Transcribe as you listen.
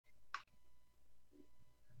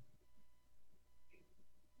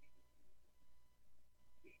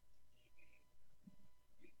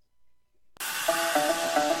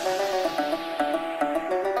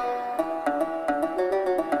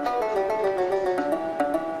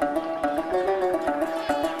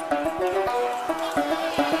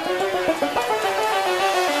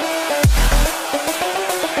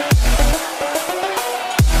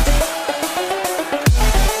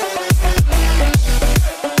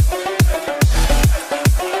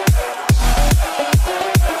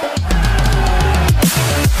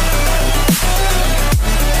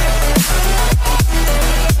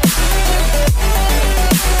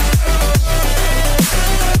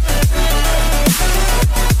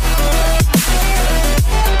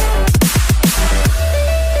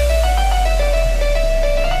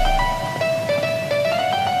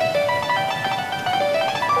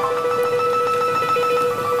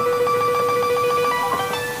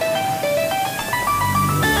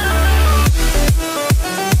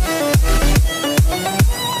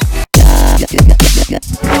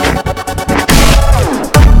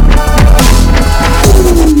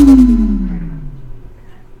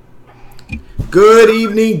Good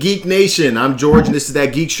evening, Geek Nation. I'm George, and this is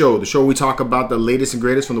That Geek Show, the show where we talk about the latest and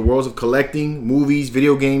greatest from the worlds of collecting, movies,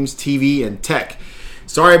 video games, TV, and tech.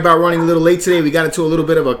 Sorry about running a little late today. We got into a little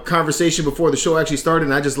bit of a conversation before the show actually started,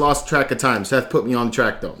 and I just lost track of time. Seth put me on the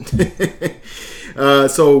track, though.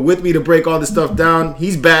 So with me to break all this stuff down,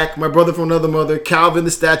 he's back. My brother from another mother, Calvin,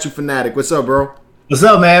 the statue fanatic. What's up, bro? What's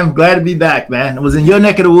up, man? Glad to be back, man. I was in your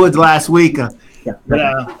neck of the woods last week. Yeah,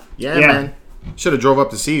 man. Should have drove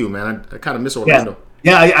up to see you, man. I kind of miss Orlando.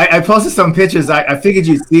 Yeah, I posted some pictures. I figured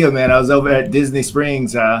you'd see them, man. I was over at Disney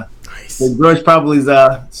Springs. Nice. So George probably is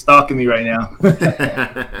stalking me right now.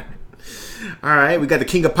 All right, we got the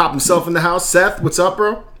king of pop himself in the house. Seth, what's up,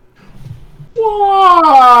 bro?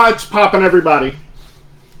 What's poppin', everybody?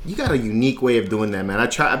 You got a unique way of doing that, man.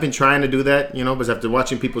 I've been trying to do that, you know, but after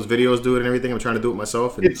watching people's videos do it and everything, I'm trying to do it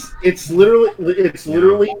myself. And it's literally. We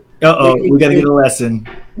got to get a lesson.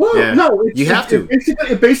 Well, Yeah. no, You have to.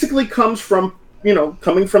 It basically comes from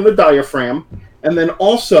coming from the diaphragm, and then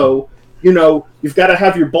also, you've got to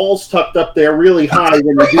have your balls tucked up there really high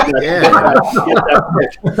when you do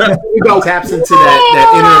that. You go taps into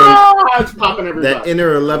that It's popping everybody. That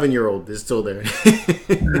inner 11-year-old is still there.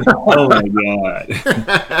 Oh, my God.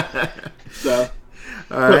 So,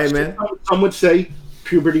 All right, man. Some would say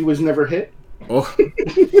puberty was never hit. Oh,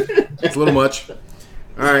 it's a little much.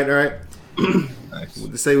 All right. Nice.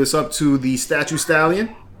 We'll say what's up to the Statue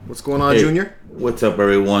Stallion. What's going on, Junior? What's up,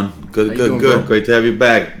 everyone? Good. How you doing, bro? Great to have you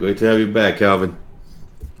back. Great to have you back, Calvin.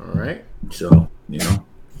 All right. So,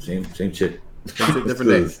 same shit. Different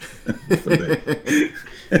days.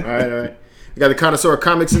 All right. We got the Connoisseur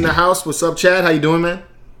Comics in the house. What's up, Chad? How you doing, man?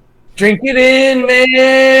 Drink it in,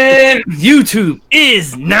 man. YouTube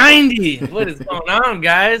is 90. What is going on,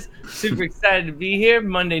 guys? Super excited to be here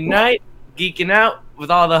Monday night, geeking out with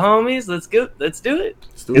all the homies. Let's do it.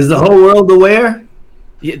 Is the whole world aware?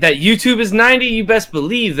 Yeah, that YouTube is 90, you best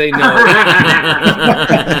believe they know.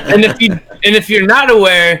 and if you're not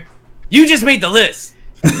aware, you just made the list.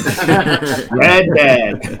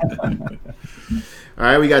 Dad. All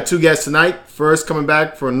right, we got two guests tonight. First, coming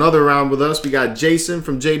back for another round with us, we got Jason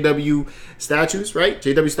from JW Statues, right?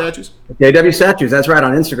 JW Statues? JW Statues, that's right,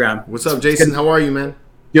 on Instagram. What's up, Jason? How are you, man?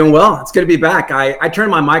 Doing well. It's good to be back. I turned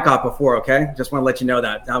my mic off before, okay? Just want to let you know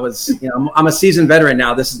that. That was, I'm a seasoned veteran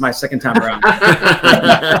now. This is my second time around.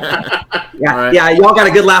 Yeah, y'all got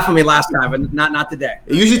a good laugh on me last time, but not today.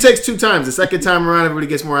 It usually takes 2 times. The second time around, everybody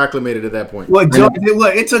gets more acclimated at that point. Well, George,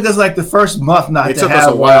 it took us like the first month not It to took have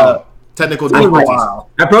us a while. Technical difficulties.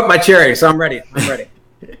 I broke my cherry, so I'm ready.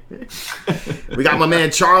 We got my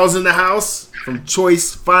man Charles in the house from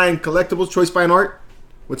Choice Fine Collectibles, Choice Fine Art.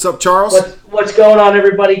 What's up, Charles? What's going on,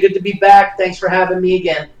 everybody? Good to be back. Thanks for having me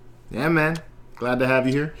again. Yeah, man. Glad to have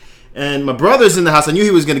you here. And my brother's in the house. I knew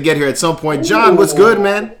he was going to get here at some point. John, what's good,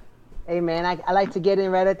 man? Hey, man, I like to get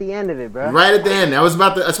in right at the end of it, bro. Right at the end.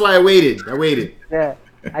 That's why I waited. Yeah.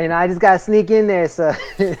 I just got to sneak in there, so.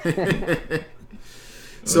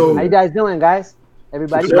 So how you guys doing, guys?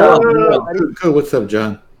 Everybody? Good. What's up,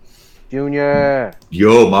 John? Junior.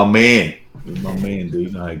 Yo, my man. My man, dude.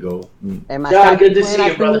 You know how I go. And my John, good to see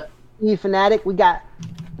you, brother. Fanatic, we got.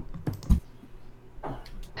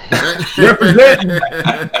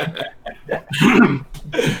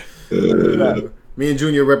 Me and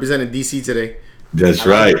Junior representing DC today. That's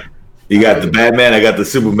right. You got the Batman. I got the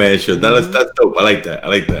Superman shirt. That's dope. I like that. I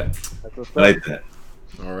like that.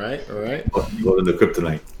 All right. Go to the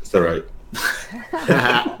kryptonite. It's all right.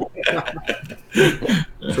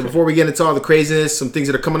 So before we get into all the craziness, some things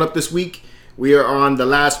that are coming up this week, we are on the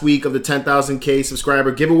last week of the 10,000K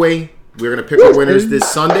subscriber giveaway. We're going to pick our winners this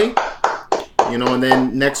Sunday, and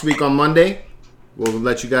then next week on Monday, we'll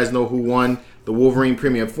let you guys know who won the Wolverine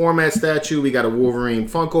Premium Format statue. We got a Wolverine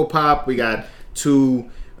Funko Pop. We got 2,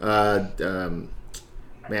 man,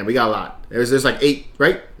 we got a lot. There's like 8,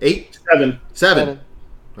 right? 8? 7.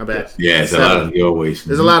 My bad. Yeah, it's a lot of giveaways.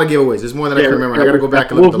 There's a lot of giveways. There's more than I can remember. I got to go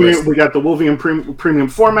back and look at the list. We got the Wolverine Premium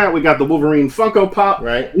Format. We got the Wolverine Funko Pop.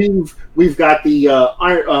 Right. We've got the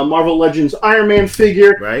Marvel Legends Iron Man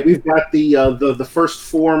figure. Right. We've got the first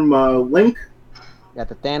form Link. Got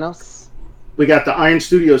the Thanos. We got the Iron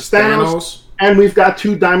Studios Thanos. And we've got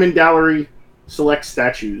 2 Diamond Gallery Select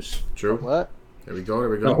statues. True. What? There we go.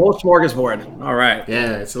 The whole smorgasbord. All right.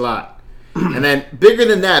 Yeah, it's a lot. And then bigger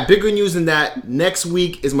news than that, next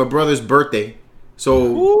week is my brother's birthday.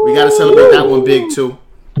 So we got to celebrate that one big too.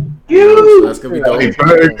 So that's going to be dope. Happy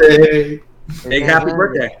birthday. Big happy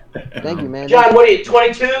birthday. Thank you, man. John, what are you,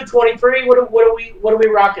 22, 23? What are we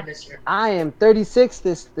rocking this year? I am 36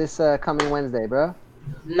 this coming Wednesday, bro.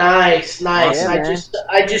 Nice. Yeah,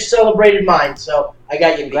 I just celebrated mine, so I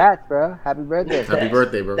got you. Congrats, bro. Happy birthday. Happy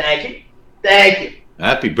birthday, bro. Thank you. Thank you.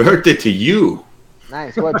 Happy birthday to you.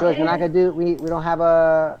 Nice. What, George? We're not gonna do. We don't have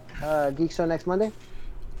a geek show next Monday.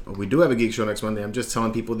 We do have a geek show next Monday. I'm just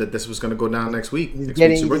telling people that this was going to go down next week. Next getting-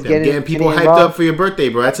 week's your he's birthday. I'm getting people getting hyped involved. up for your birthday,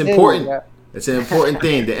 bro. That's important. Yeah. It's an important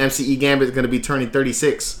thing. The MCE Gambit is going to be turning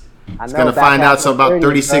 36. I It's know, going to back find out out some from about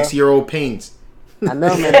 30s, 36-year-old pains. I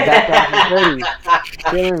know, man. Back out from 30.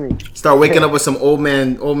 Killing me. Start waking up with some old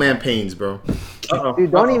man pains, bro.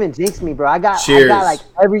 Dude, don't even jinx me, bro. I got Cheers. like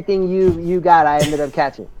everything you got. I ended up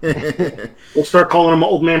catching. We'll start calling him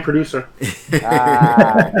old man producer.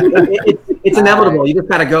 It's inevitable. You just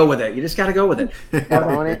gotta go with it. You just gotta go with it.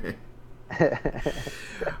 On it.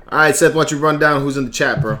 All right, Seth, why don't you run down who's in the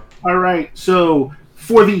chat, bro? All right, so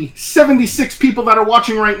for the 76 people that are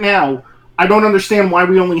watching right now, I don't understand why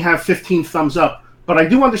we only have 15 thumbs up, but I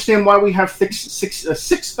do understand why we have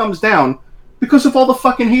six thumbs down, because of all the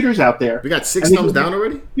fucking haters out there. We got 6 And thumbs down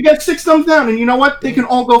already? We got 6 thumbs down, and you know what? They can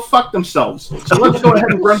all go fuck themselves. So let's go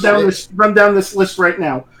ahead and run down this list right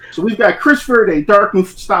now. So we've got Chris Verde, Dark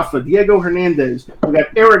Mustafa, Diego Hernandez. We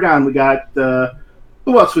got Aragon. We got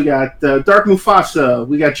who else? We got Dark Mufasa.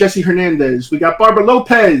 We got Jesse Hernandez. We got Barbara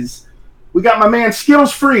Lopez. We got my man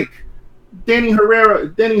Skittles Freak, Danny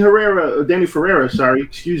Ferreira. Sorry,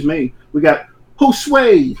 excuse me. We got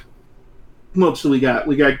Josue. Who else do we got?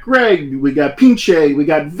 We got Greg. We got Pinche. We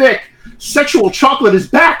got Vic. Sexual Chocolate is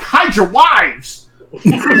back. Hide your wives.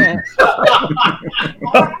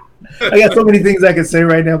 I got so many things I could say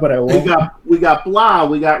right now, but I won't. We got Blah.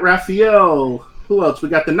 We got Raphael. Who else? We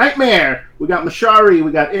got the Nightmare. We got Mashari.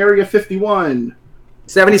 We got Area 51.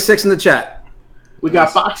 76 in the chat. We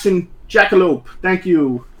got Boxing Jackalope. Thank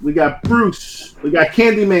you. We got Bruce. We got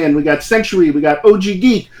Candyman. We got Century. We got OG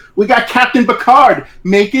Geek. We got Captain Picard.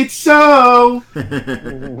 Make it so.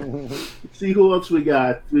 Let's see who else we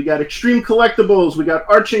got. We got Extreme Collectibles. We got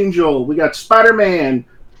Archangel. We got Spider-Man.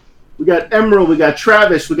 We got Emerald. We got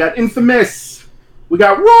Travis. We got Infamous. We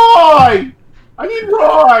got Roy. I need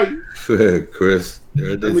Roy. Chris.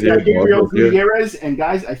 And we got Gabriel Gutierrez. And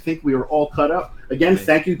guys, I think we are all cut up. Again,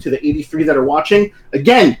 thank you to the 83 that are watching.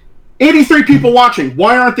 Again, 83 people watching.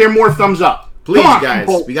 Why aren't there more thumbs up? Please, Come on, guys.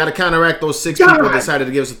 people. We got to counteract those 6 God. people that decided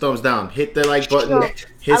to give us a thumbs down. Hit the like button. I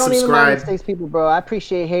Hit don't even mind subscribe. the 6 people, bro. I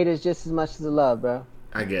appreciate haters just as much as the love, bro.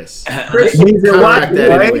 I guess. It means they're Counteract watching, that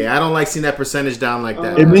right? anyway. I don't like seeing that percentage down like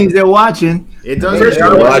that. It means they're watching. It does.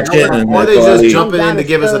 They're watching, and Or they they're just probably- jumping in to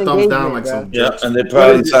give us a Still thumbs down engagement, like some. Yeah, and they're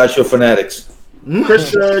probably sideshow fanatics.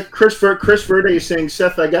 Chris Verde is saying,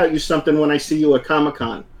 Seth, I got you something when I see you at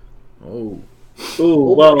Comic-Con. Oh.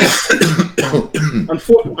 Ooh, well,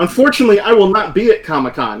 unfortunately, I will not be at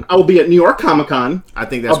Comic-Con. I will be at New York Comic-Con. I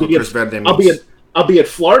think that's I'll what be Chris at- Verde means. I'll be at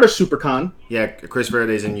Florida SuperCon. Yeah, Chris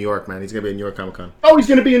Verde's in New York, man. He's going to be in New York Comic Con. Oh, he's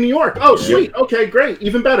going to be in New York. Oh, sweet. Okay, great.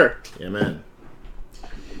 Even better. Yeah, man.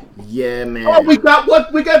 Yeah, man. Oh, we got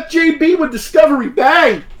JB with Discovery.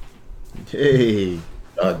 Bang! Hey.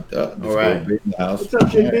 All right. What's up,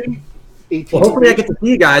 JB? 18. Well, hopefully I get to see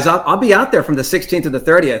you guys. I'll be out there from the 16th to the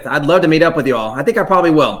 30th. I'd love to meet up with you all. I think I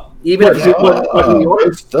probably will. Even if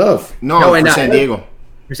Good stuff. No, No, for why not? San Diego.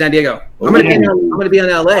 for San Diego. I'm gonna be in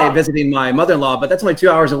LA visiting my mother-in-law, but that's only 2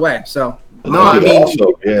 hours away. So No, I mean,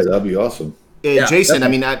 yeah, that'd be awesome. Yeah, Jason. I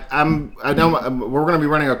mean, I know we're gonna be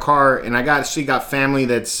running a car, and I got family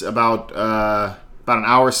that's about an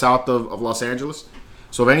hour south of Los Angeles.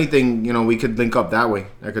 So if anything, we could link up that way.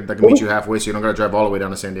 I could meet you halfway, so you don't gotta drive all the way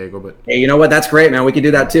down to San Diego. But hey, you know what? That's great, man. We can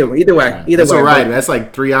do that too. Either way, that's all right. That's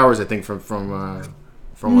like 3 hours, I think, from Los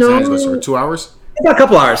Angeles, or 2 hours. About a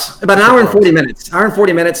couple hours. About an hour and 40 minutes. Hour and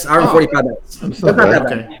 40 minutes. Hour and 45 minutes. That's not that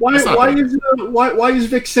bad. Okay. Why is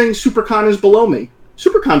Vic saying SuperCon is below me?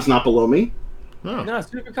 SuperCon's not below me. Oh. No,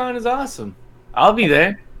 SuperCon is awesome. I'll be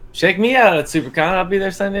there. Check me out at SuperCon. I'll be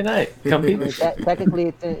there Sunday night. Come I mean, people.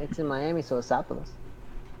 technically, it's in Miami, so it's south of us.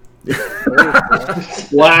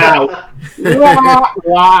 Wow.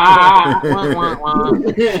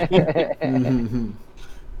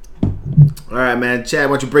 All right, man. Chad,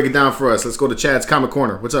 why don't you break it down for us? Let's go to Chad's Comic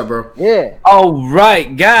Corner. What's up, bro? Yeah. All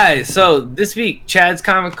right, guys. So this week, Chad's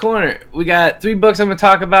Comic Corner. We got 3 books I'm going to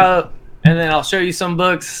talk about, and then I'll show you some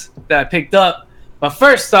books that I picked up. But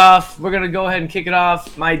first off, we're going to go ahead and kick it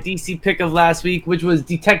off. My DC pick of last week, which was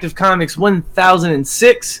Detective Comics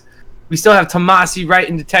 1006. We still have Tomasi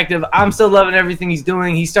writing Detective. I'm still loving everything he's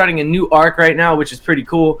doing. He's starting a new arc right now, which is pretty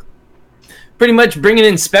cool. Pretty much bringing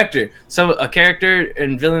in Spectre, so a character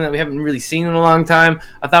and villain that we haven't really seen in a long time.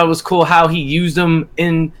 I thought it was cool how he used them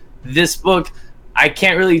in this book. I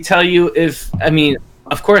can't really tell you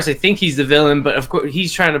of course I think he's the villain, but of course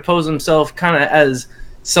he's trying to pose himself kind of as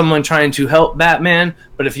someone trying to help Batman.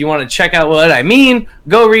 But if you want to check out what I mean,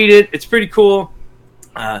 go read it. It's pretty cool.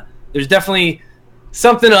 there's definitely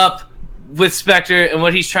something up with Spectre and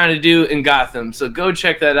what he's trying to do in Gotham. So go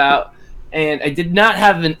check that out. And I did not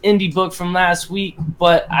have an indie book from last week,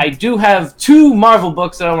 but I do have 2 Marvel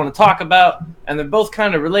books that I want to talk about, and they're both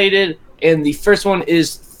kind of related. And the first one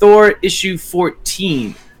is Thor issue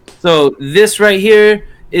 14. So this right here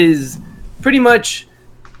is pretty much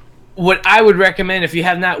what I would recommend if you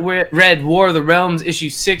have not read War of the Realms issue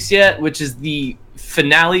 6 yet, which is the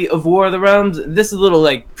finale of War of the Realms. This is a little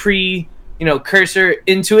like cursor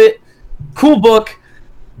into it. Cool book.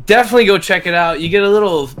 Definitely go check it out. You get a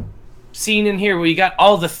little scene in here where you got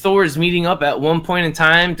all the Thors meeting up at one point in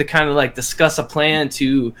time to kind of like discuss a plan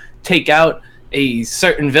to take out a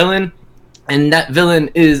certain villain. And that villain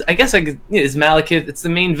is, I guess, is Malekith. It's the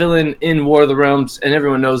main villain in War of the Realms, and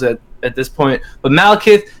everyone knows that at this point. But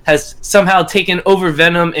Malekith has somehow taken over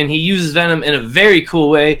Venom, and he uses Venom in a very cool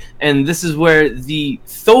way. And this is where the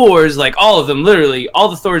Thors, like all of them, literally, all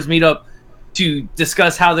the Thors meet up to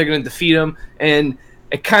discuss how they're going to defeat him. And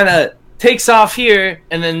it kind of takes off here,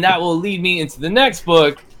 and then that will lead me into the next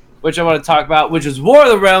book, which I want to talk about, which is War of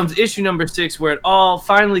the Realms, issue number 6, where it all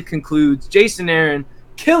finally concludes. Jason Aaron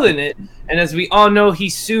killing it, and as we all know, he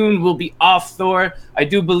soon will be off Thor. I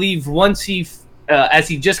do believe once as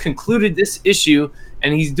he just concluded this issue,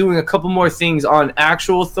 and he's doing a couple more things on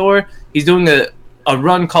actual Thor, he's doing a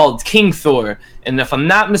run called King Thor, and if I'm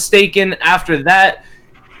not mistaken, after that,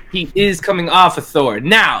 he is coming off of Thor.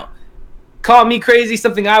 Now, call me crazy,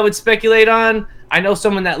 something I would speculate on. I know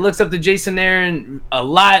someone that looks up to Jason Aaron a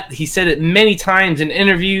lot. He said it many times in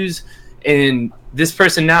interviews, and this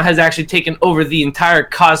person now has actually taken over the entire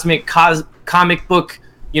comic book,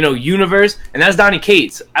 universe, and that's Donny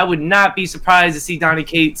Cates. I would not be surprised to see Donny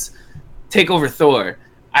Cates take over Thor.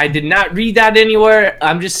 I did not read that anywhere.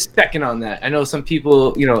 I'm just specking on that. I know some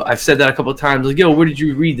people, I've said that a couple of times, like, yo, where did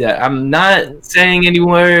you read that? I'm not saying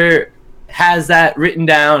anywhere has that written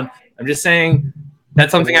down. I'm just saying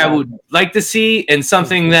that's something I would like to see, and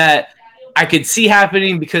something that I could see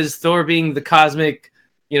happening because Thor being the cosmic,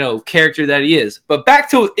 character that he is. But back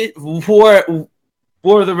to it,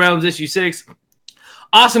 War of the Realms issue 6.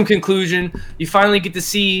 Awesome conclusion. You finally get to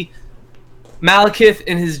see Malekith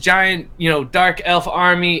and his giant, dark elf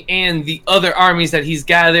army and the other armies that he's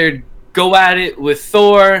gathered go at it with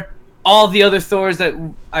Thor. All the other Thors that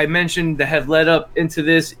I mentioned that have led up into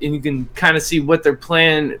this, and you can kind of see what their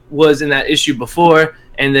plan was in that issue before,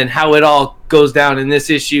 and then how it all goes down in this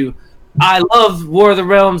issue. I love War of the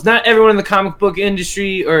Realms. Not everyone in the comic book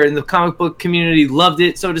industry or in the comic book community loved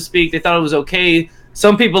it, so to speak. They thought it was okay.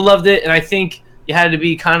 Some people loved it, and I think you had to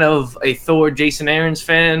be kind of a Thor Jason Aaron's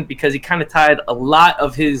fan because he kind of tied a lot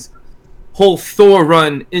of his whole Thor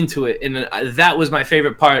run into it, and that was my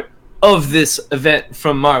favorite part of this event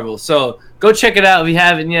from Marvel. So go check it out if you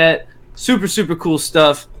haven't yet. Super, super cool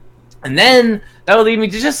stuff. And then that will lead me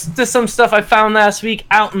to some stuff I found last week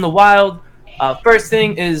out in the wild. First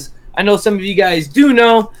thing is, I know some of you guys do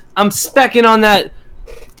know, I'm specking on that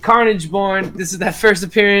Carnage Born. This is that first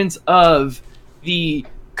appearance of the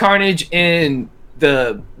Carnage in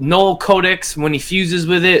the Null Codex when he fuses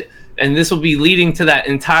with it. And this will be leading to that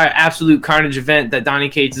entire Absolute Carnage event that Donny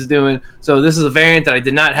Cates is doing. So this is a variant that I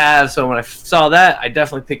did not have. So when I saw that, I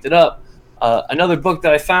definitely picked it up. Another book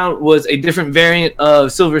that I found was a different variant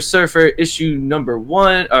of Silver Surfer issue number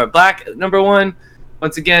 1, or Black number 1.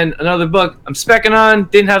 Once again, another book I'm specking on.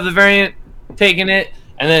 Didn't have the variant, taking it.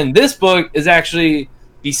 And then this book is actually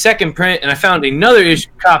the second print, and I found another issue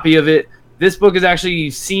copy of it. This book is actually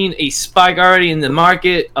seen a spike already in the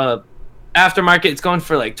market. Aftermarket, it's going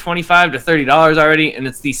for like $25 to $30 already, and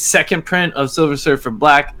it's the second print of Silver Surfer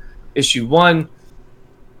Black issue 1.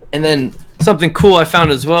 And then something cool I found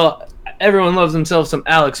as well. Everyone loves themselves some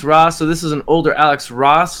Alex Ross, so this is an older Alex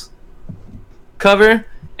Ross cover,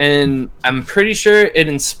 and I'm pretty sure it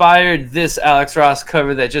inspired this Alex Ross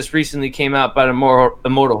cover that just recently came out by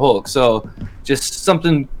Immortal Hulk. So just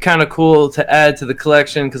something kind of cool to add to the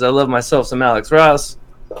collection because I love myself some Alex Ross.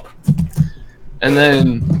 And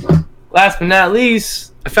then last but not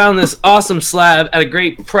least, I found this awesome slab at a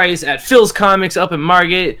great price at Phil's Comics up in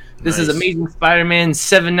Margate. This is Amazing Spider-Man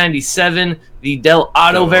 797, the Del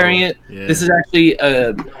Otto variant. Yeah. This is actually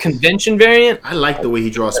a convention variant. I like the way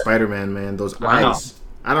he draws Spider-Man, man. Those eyes.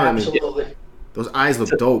 I don't know. Those eyes look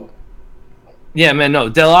dope. Yeah, man, no.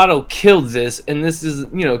 Del Otto killed this, and this is,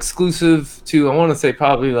 exclusive to, I want to say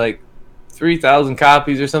probably like 3,000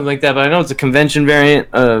 copies or something like that, but I know it's a convention variant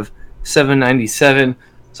of 797.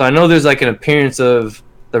 So I know there's like an appearance of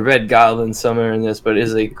the Red Goblin somewhere in this, but it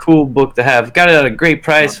is a cool book to have. Got it at a great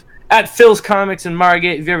price at Phil's Comics in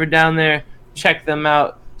Margate. If you're ever down there, check them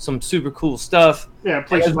out. Some super cool stuff. Yeah, that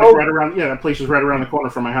place is like right around. Yeah, that place is right around the corner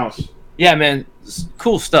from my house. Yeah, man,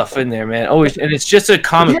 cool stuff in there, man. Always, and it's just a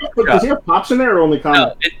comic. Does he have pops in there or only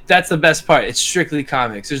comics? No, that's the best part. It's strictly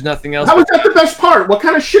comics. There's nothing else. How is that the best part? What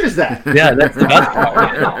kind of shit is that? Yeah, that's the best part.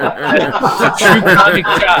 Man. It's a true comic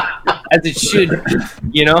shop, as it should,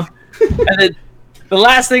 you know. And then the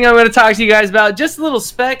last thing I'm going to talk to you guys about, just a little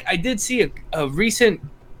spec. I did see a recent,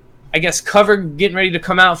 I guess, cover getting ready to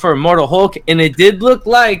come out for Immortal Hulk, and it did look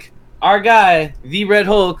like our guy, the Red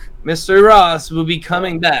Hulk, Mr. Ross, will be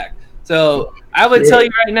coming back. So I would tell you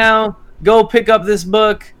right now, go pick up this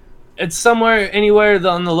book. It's somewhere, anywhere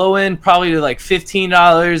on the low end, probably to like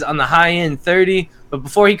 $15, on the high end $30. But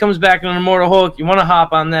before he comes back on Immortal Hulk, you want to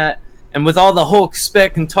hop on that. And with all the Hulk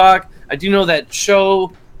spec and talk, I do know that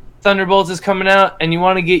show Thunderbolts is coming out, and you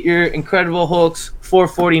want to get your Incredible Hulks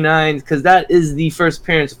 $4.49 because that is the first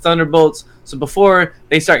appearance of Thunderbolts. So before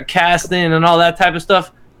they start casting and all that type of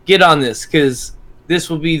stuff, get on this because this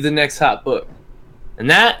will be the next hot book. And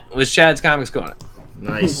that was Chad's Comics Corner.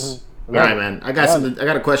 Nice. All right, man. I got something. I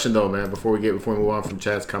got a question though, man. Before we move on from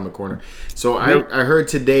Chad's Comic Corner. So I heard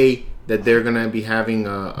today that they're gonna be having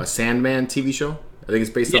a Sandman TV show. I think it's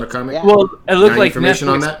based on a comic. Yeah. Well, it looked like information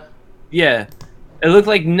Netflix, on that. Yeah, it looked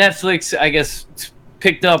like Netflix, I guess,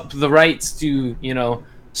 picked up the rights to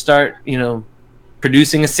start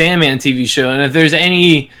producing a Sandman TV show. And if there's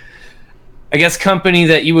any, I guess, company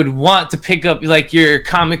that you would want to pick up like your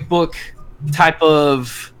comic book type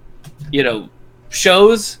of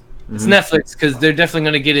shows, it's Netflix because they're definitely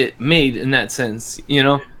going to get it made in that sense,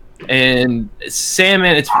 and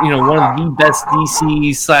Sandman, it's one of the best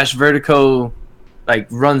DC / Vertigo like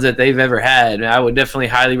runs that they've ever had. I would definitely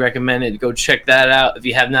highly recommend it. Go check that out if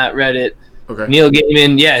you have not read it. Okay. Neil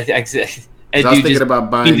Gaiman, I was thinking about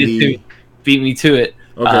buying beat me to it.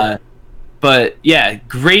 Okay. But yeah,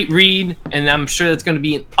 great read, and I'm sure that's going to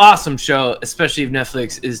be an awesome show, especially if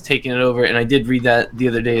Netflix is taking it over. And I did read that the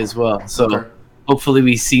other day as well, so hopefully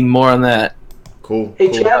we see more on that. Cool. Hey,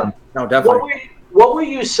 cool. Chad, No, definitely. what were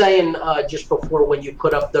you saying just before when you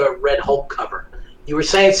put up the Red Hulk cover? You were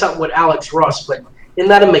saying something with Alex Ross, but isn't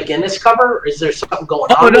that a McGinnis cover? Or is there something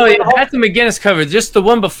going on? Oh no, that's the McGinnis cover. Just the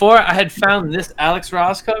one before, I had found this Alex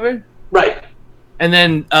Ross cover. Right. And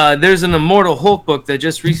then there's an Immortal Hulk book that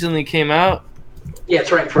just recently came out. Yeah,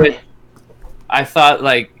 it's right in front of you. I thought,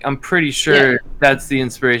 I'm pretty sure that's the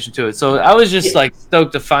inspiration to it. So I was just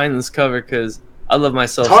stoked to find this cover because I love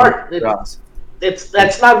myself. It's hard. Ross.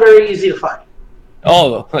 That's not very easy to find.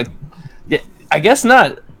 Oh, I guess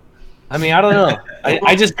not. I mean, I don't know.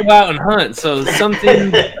 I just go out and hunt, so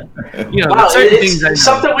something, Wow, certain things. It's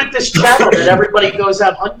something with this channel that everybody goes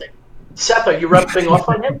out hunting. Seth, are you rubbing off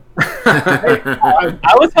on him?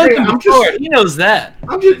 I was hunting before. He knows that.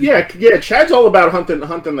 Chad's all about hunting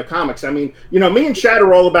the comics. I mean, me and Chad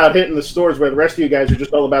are all about hitting the stores, where the rest of you guys are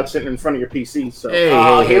just all about sitting in front of your PC. So,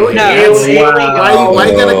 here we go. Why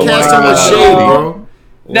you gotta cast so much shade, bro?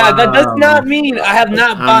 Now that does not mean I have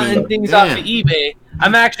not bought things off of eBay.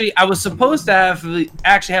 I was supposed to have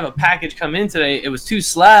a package come in today. It was 2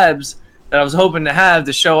 slabs that I was hoping to have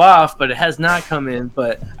to show off, but it has not come in.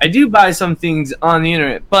 But I do buy some things on the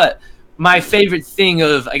internet. But my favorite thing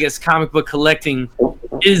of, I guess, comic book collecting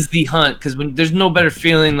is the hunt, because there's no better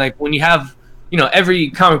feeling like when you have, every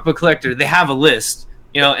comic book collector, they have a list,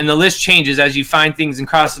 and the list changes as you find things and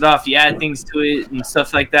cross it off. You add things to it and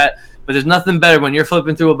stuff like that. But there's nothing better when you're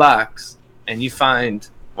flipping through a box and you find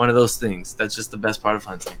one of those things. That's just the best part of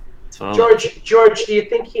hunting. George, do you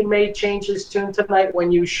think he may change his tune tonight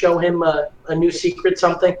when you show him a new secret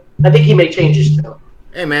something? I think he may change his tune.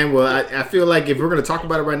 Hey, man, well, I feel like if we're going to talk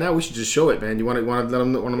about it right now, we should just show it, man. You want to let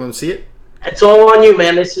them see it? It's all on you,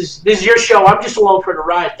 man. This is your show. I'm just along for the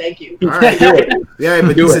ride. Thank you. All right. Yeah,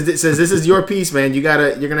 but it says this is your piece, man. You're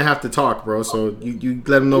gonna have to talk, bro. So you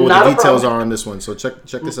let them know what the details are on this one. So check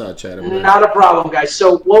this out, Chad. Not a problem, guys.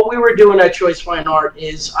 So what we were doing at Choice Fine Art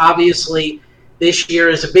is obviously this year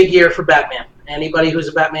is a big year for Batman. Anybody who's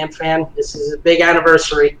a Batman fan, this is a big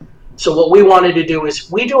anniversary. So what we wanted to do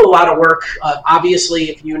is we do a lot of work. Obviously,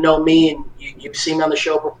 if you know me and you've seen me on the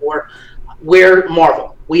show before, we're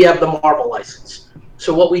Marvel. We have the Marvel license.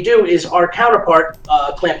 So what we do is our counterpart,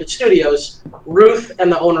 Clampett Studios, Ruth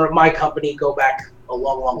and the owner of my company go back a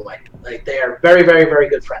long, long way. Like, they are very, very, very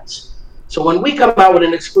good friends. So when we come out with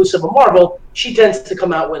an exclusive of Marvel, she tends to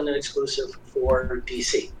come out with an exclusive for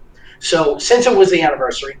DC. So since it was the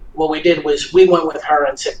anniversary, what we did was we went with her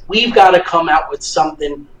and said, we've got to come out with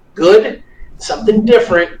something good, something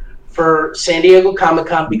different for San Diego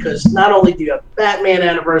Comic-Con, because not only do you have Batman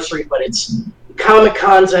anniversary, but it's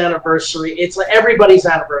Comic-Con's anniversary. It's like everybody's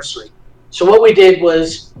anniversary. So what we did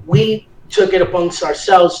was we took it amongst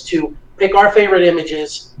ourselves to pick our favorite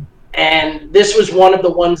images, and this was one of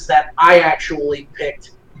the ones that I actually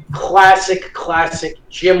picked. Classic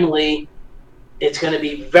Jim Lee. It's going to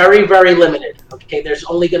be very, very limited. Okay, there's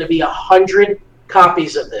only going to be 100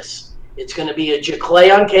 copies of this. It's going to be a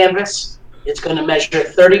Jaclay on canvas. It's going to measure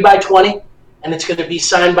 30 by 20, and it's going to be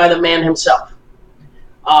signed by the man himself.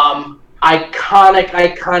 Iconic.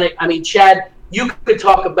 I mean, Chad, you could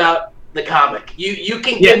talk about the comic. You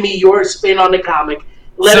can give me your spin on the comic.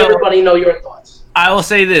 Let everybody know your thoughts. I will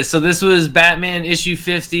say this. So this was Batman issue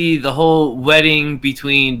 50, the whole wedding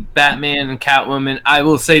between Batman and Catwoman. I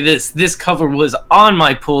will say this. This cover was on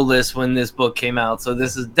my pull list when this book came out. So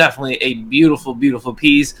this is definitely a beautiful, beautiful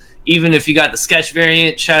piece. Even if you got the sketch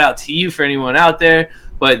variant, shout out to you for anyone out there.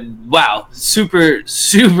 But wow, super,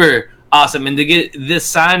 super awesome. And to get this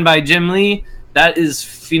signed by Jim Lee, that is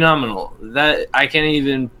phenomenal. That I can't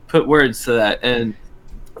even put words to that. And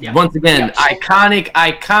once again,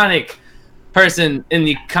 iconic person in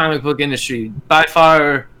the comic book industry, by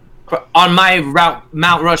far on my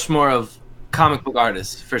Mount Rushmore of comic book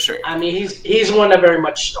artists, for sure. I mean, he's one that very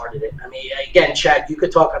much started it. I mean, again, Chad, you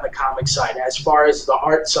could talk on the comic side. As far as the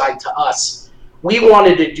art side to us, we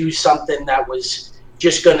wanted to do something that was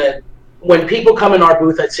just gonna, when people come in our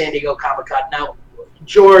booth at San Diego Comic-Con, now,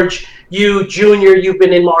 George, you, Junior, you've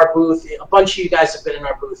been in our booth, a bunch of you guys have been in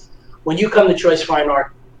our booth. When you come to Choice Fine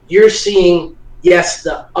Art, you're seeing, yes,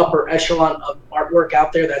 the upper echelon of artwork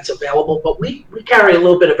out there that's available, but we carry a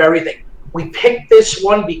little bit of everything. We picked this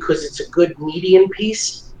one because it's a good median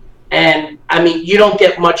piece, and I mean, you don't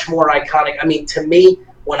get much more iconic. I mean, to me,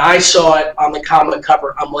 when I saw it on the comic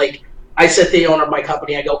cover, I'm like, I said to the owner of my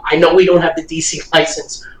company, I go, I know we don't have the DC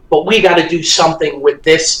license, but we got to do something with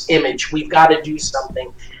this image. We've got to do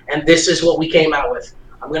something, and this is what we came out with.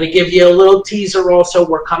 I'm going to give you a little teaser also.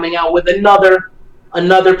 We're coming out with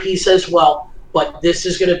another piece as well, but this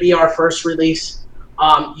is going to be our first release.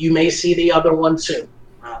 You may see the other one soon.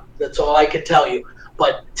 That's all I can tell you.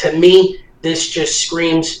 But to me, this just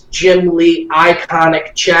screams Jim Lee,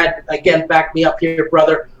 iconic. Chad, again, back me up here,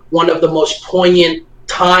 brother. One of the most poignant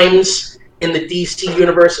times in the DC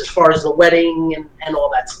universe as far as the wedding and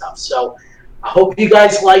all that stuff. So I hope you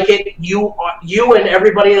guys like it. You and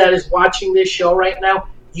everybody that is watching this show right now,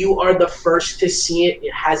 you are the first to see it.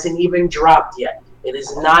 It hasn't even dropped yet. It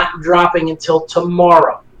is not dropping until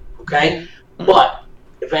tomorrow, okay? But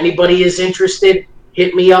if anybody is interested,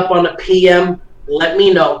 hit me up on a PM. Let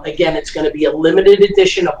me know. Again, it's going to be a limited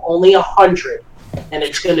edition of only 100, and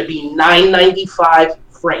it's going to be $9.95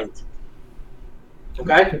 framed.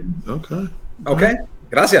 Okay? Okay.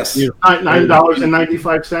 Gracias.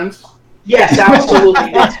 $9.95. Yes,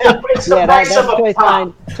 absolutely. It's the price of a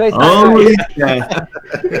pop.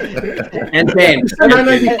 And James.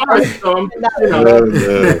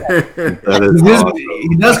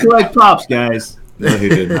 He does collect pops, guys. No, he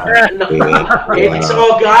did not. It's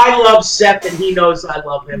all good. I love Seth, and he knows I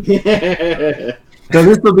love him. So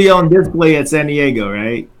this will be on display at San Diego,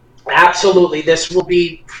 right? Absolutely. This will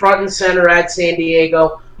be front and center at San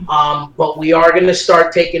Diego. But we are going to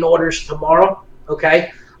start taking orders tomorrow.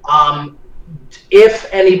 Okay. If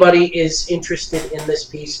anybody is interested in this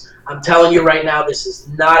piece, I'm telling you right now, this is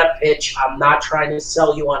not a pitch. I'm not trying to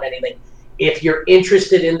sell you on anything. If you're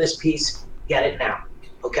interested in this piece, get it now.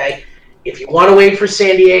 Okay. If you want to wait for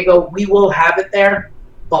San Diego, we will have it there.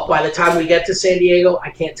 But by the time we get to San Diego,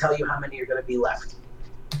 I can't tell you how many are going to be left.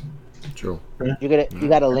 True. You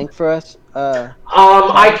got a link for us? I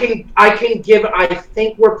can give. I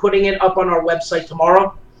think we're putting it up on our website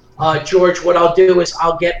tomorrow. George, what I'll do is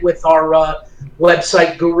I'll get with our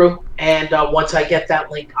website guru, and once I get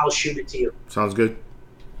that link, I'll shoot it to you. Sounds good.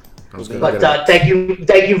 Sounds good. But thank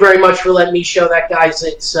you very much for letting me show that, guys.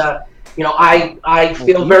 It's I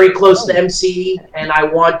feel very close to MCE, and I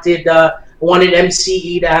wanted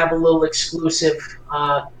MCE to have a little exclusive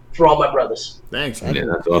for all my brothers. Thanks. Yeah,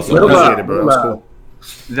 that's awesome. Appreciate it, bro. That's cool.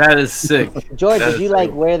 That is sick. George, did you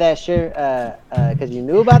wear that shirt because you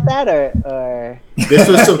knew about that, or this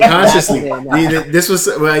was subconsciously? This was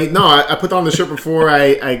I put on the shirt before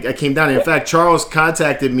I came down. In fact, Charles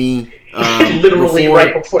contacted me literally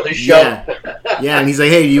right before the show. Yeah, and he's like,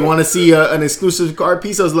 "Hey, you want to see an exclusive card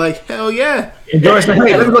piece?" I was like, "Hell yeah!" And George said,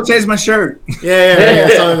 "Hey, let me go change my shirt." Yeah.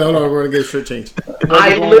 So, no, we're gonna get a shirt changed.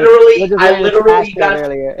 I literally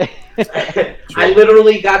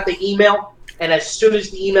got the email. And as soon as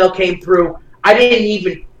the email came through, I didn't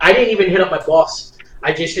even hit up my boss.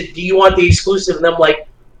 I just said, "Do you want the exclusive?" And I'm like,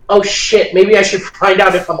 "Oh shit, maybe I should find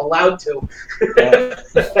out if I'm allowed to."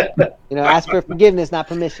 Ask for forgiveness, not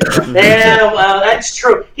permission. Yeah, well, that's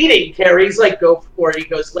true. He didn't care. He's like, "Go for it." He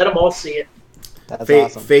goes, "Let them all see it." That's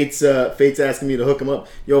awesome. Fate's asking me to hook him up.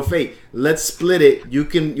 Yo, Fate, let's split it. You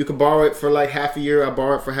can borrow it for like half a year. I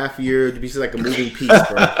borrow it for half a year. It'd be like a moving piece, bro.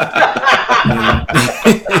 Isn't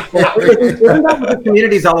that what the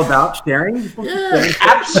community's all about? Sharing? Yeah,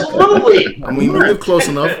 Absolutely. I mean, we live close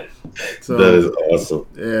enough. So, That is awesome.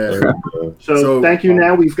 yeah. So thank you.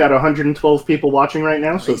 Now we've got 112 people watching right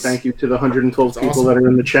now. So thank you to the 112 people awesome. that are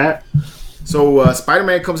in the chat. So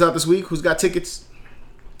Spider-Man comes out this week. Who's got tickets?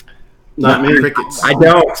 Not me. Crickets. I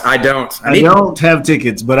don't. I don't have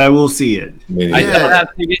tickets, but I will see it. I don't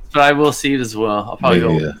have tickets, but I will see it as well. I'll probably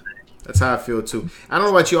go. Yeah. That's how I feel too. I don't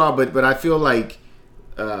know about y'all, but I feel like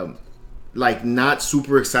not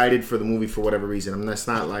super excited for the movie for whatever reason. I mean, that's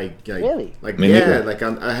not like Really? like Me yeah, neither. like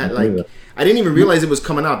I had like I didn't even realize it was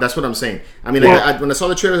coming out. That's what I'm saying. I mean, Well- when I saw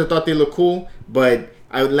the trailers, I thought they looked cool, but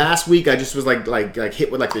last week I just was like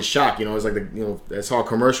hit with like this shock. You know, it was like I saw a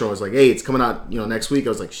commercial. I was like, hey, it's coming out next week. I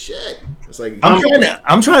was like, shit. It's like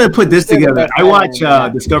I'm trying to put this together. I watch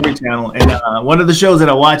Discovery Channel, and one of the shows that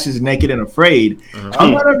I watch is Naked and Afraid.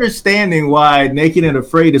 I'm not understanding why Naked and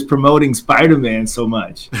Afraid is promoting Spider-Man so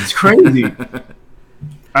much. It's crazy.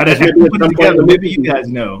 I just have to put it together. Maybe you guys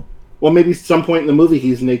know. Well, maybe some point in the movie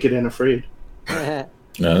he's naked and afraid.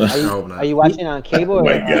 No. Are you watching on cable? Oh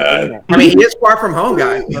my or on God. the internet? I mean, he is far from home,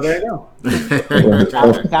 guys. So there you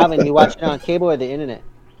go. Calvin, you watching on cable or the internet?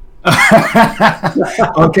 On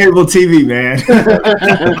cable TV, man.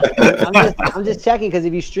 I'm just checking because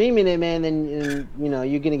if you're streaming it, man, then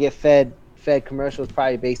you're gonna get fed commercials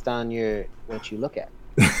probably based on what you look at.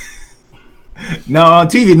 No, on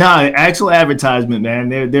TV, actual advertisement, man.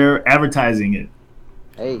 They're advertising it.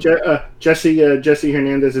 Hey, Jesse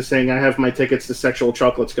Hernandez is saying, I have my tickets to Sexual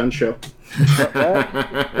Chocolate's gun show.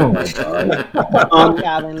 Oh my God.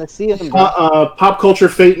 Calvin, let's see him. Pop culture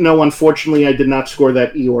fate, no, unfortunately, I did not score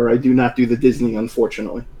that Eeyore. I do not do the Disney,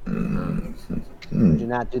 unfortunately. Do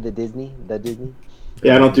not do the Disney.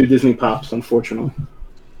 Yeah, I don't do Disney Pops, unfortunately.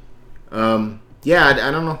 Yeah,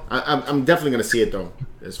 I don't know. I'm definitely gonna see it though.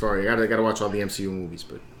 As far as I gotta watch all the MCU movies,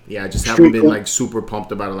 but yeah, I just haven't been like super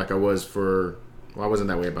pumped about it like I was for. Well, I wasn't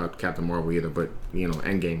that way about Captain Marvel either, but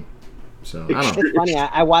Endgame. So I don't know. It's funny.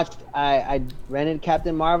 I rented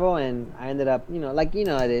Captain Marvel, and I ended up,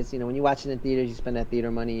 it is. When you watch it in theaters, you spend that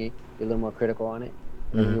theater money. You're a little more critical on it.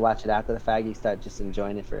 And when you watch it after the fact, you start just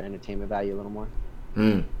enjoying it for entertainment value a little more.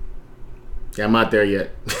 Yeah, I'm not there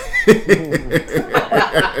yet.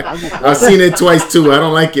 I've seen it twice too. I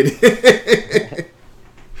don't like it.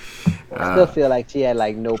 I still feel like she had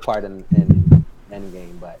no part in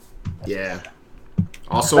Endgame, but yeah.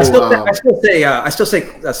 Also, I still say,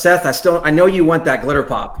 Seth. I know you want that glitter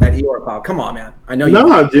pop, that Eeyore pop. Come on, man. I know you.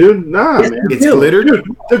 No, dude, man. it's glittered. Dude,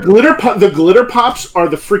 the glitter pops are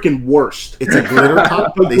the freaking worst. It's a glitter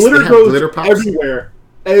pop. The They glitter have goes glitter pops?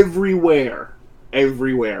 everywhere.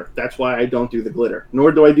 That's why I don't do the glitter,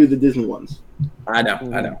 nor do I do the Disney ones. I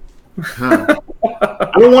know. Huh.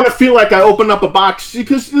 I don't want to feel like I open up a box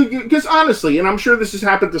because honestly, and I'm sure this has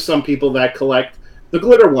happened to some people that collect the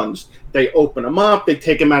glitter ones. They open them up, they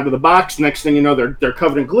take them out of the box. Next thing you know, they're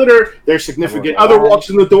covered in glitter. Their significant other walks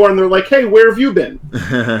in the door, and they're like, "Hey, where have you been?"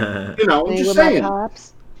 I'm just saying.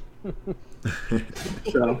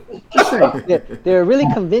 So, just saying. They're really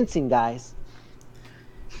convincing, guys.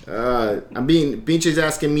 Beach's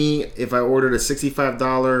asking me if I ordered a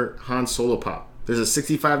 $65 Han Solo pop. There's a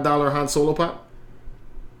 $65 Han Solo pop?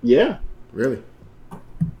 Yeah. Really?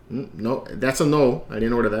 No, that's a no. I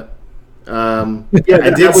didn't order that. Yeah, I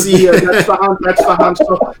did see. That's the Han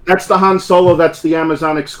Solo. That's the Han Solo. That's the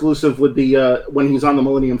Amazon exclusive with the when he's on the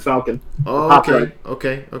Millennium Falcon. Oh,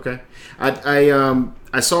 okay.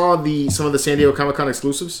 I saw some of the San Diego Comic-Con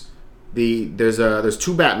exclusives. There's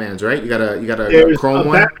two Batmans, right? You got a Chrome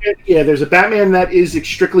one. Batman, yeah, there's a Batman that is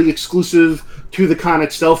strictly exclusive to the con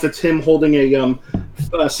itself. It's him holding a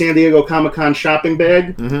San Diego Comic-Con shopping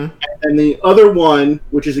bag, and the other one,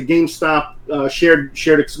 which is a GameStop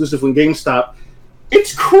shared exclusive with GameStop,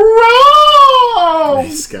 it's Chrome.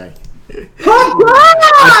 This guy.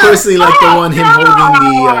 I personally like the one him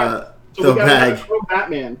holding the bag.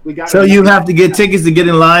 Batman. So you have to get tickets to get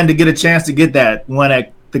in line to get a chance to get that one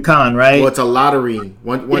at the con, right? Well, it's a lottery.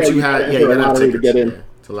 Once you gotta have tickets to get in. Yeah,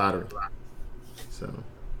 it's a lottery. So,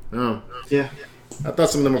 yeah. I thought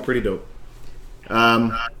some of them were pretty dope.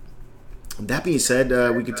 That being said,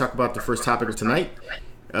 we can talk about the first topic of tonight.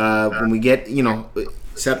 When we get,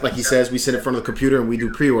 Seth, like he says, we sit in front of the computer and we do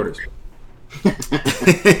pre-orders.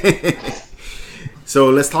 So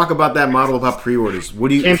let's talk about that model about pre-orders. What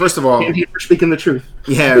do you? First of all, can't hear for speaking the truth.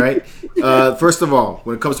 Yeah, right. First of all,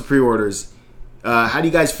 when it comes to pre-orders, how do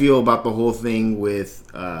you guys feel about the whole thing with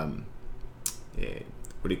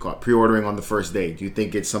what do you call it, pre-ordering on the first day? Do you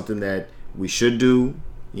think it's something that we should do,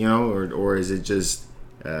 you know, or is it just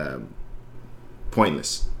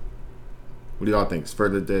pointless? What do y'all think? For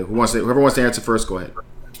whoever wants to answer first, go ahead.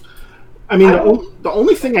 I mean, the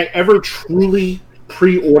only thing I ever truly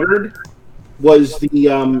pre-ordered was the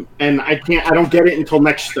and I don't get it until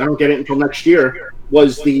next year.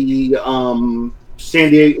 Was the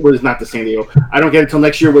San Diego was not the San Diego. I don't get it until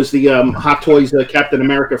next year. Was the Hot Toys Captain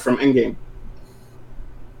America from Endgame?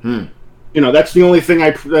 You know, that's the only thing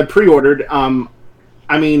I pre-ordered.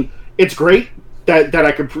 I mean, it's great that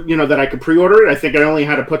I could pre-order it. I think I only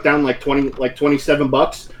had to put down like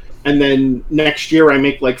 $27, and then next year I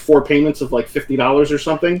make like 4 payments of like $50 or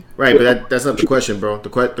something. Right, but that's not the question, bro.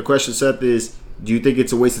 The question, Seth, is: do you think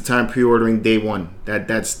it's a waste of time pre-ordering day one?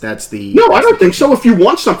 That's the no. I don't think so. If you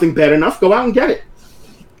want something bad enough, go out and get it.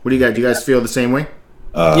 What do you got? Do you guys feel the same way?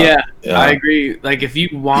 Yeah, I agree. Like, if you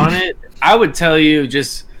want it, I would tell you,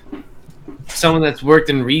 just someone that's worked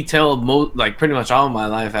in retail like pretty much all of my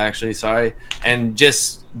life, actually. Sorry, and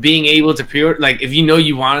just being able to pre-order, like, if you know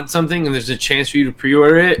you wanted something and there's a chance for you to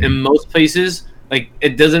pre-order it, in most places, like,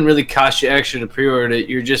 it doesn't really cost you extra to pre-order it.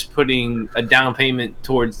 You're just putting a down payment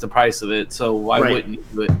towards the price of it. So why wouldn't you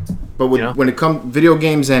do it? But when it comes, video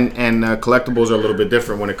games and collectibles are a little bit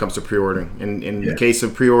different when it comes to pre-ordering. In the case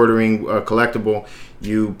of pre-ordering a collectible,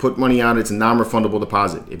 you put money out; it's a non-refundable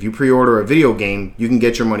deposit. If you pre-order a video game, you can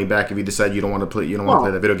get your money back if you decide you don't want to play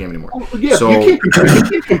that video game anymore. Yeah, so you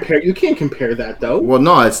can't compare that though. Well,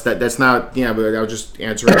 no, that's not. Yeah, but I was just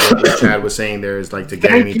answering what Chad was saying. There is like to get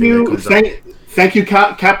anything that comes up. Thank you,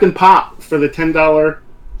 Captain Pop, for the $10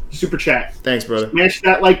 super chat. Thanks, brother. Smash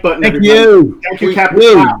that like button. Thank everybody. you. Thank you,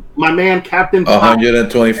 Captain Pop. My man, Captain Pop.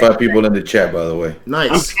 125 people in the chat, by the way.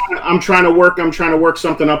 Nice. I'm trying to work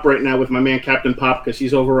something up right now with my man, Captain Pop, because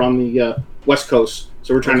he's over on the West Coast.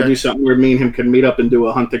 So we're trying to do something where me and him can meet up and do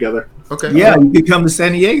a hunt together. Okay. Yeah, you could come to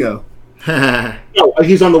San Diego. No,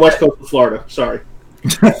 he's on the West Coast of Florida. Sorry.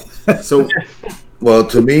 So. Well,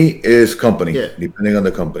 to me, it's company. Yeah. Depending on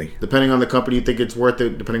the company. Depending on the company, you think it's worth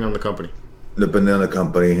it? Depending on the company. Depending on the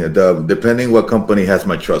company, depending what company has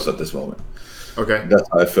my trust at this moment. Okay. That's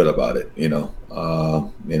how I feel about it.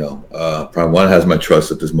 Prime One has my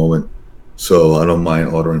trust at this moment, so I don't mind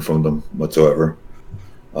ordering from them whatsoever.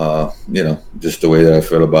 Just the way that I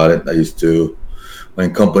feel about it. I used to,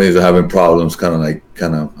 when companies are having problems, I'm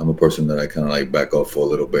a person that I kind of like back off for a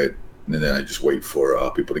little bit. And then I just wait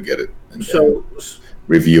for people to get it and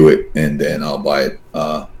review it, and then I'll buy it.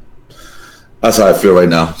 That's how I feel right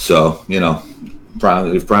now. So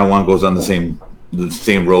if Prime One goes on the same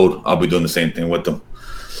road, I'll be doing the same thing with them.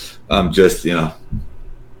 You just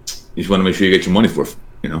want to make sure you get your money for it.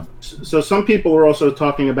 So some people were also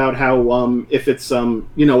talking about how if it's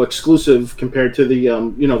exclusive compared to the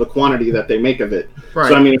the quantity that they make of it. Right.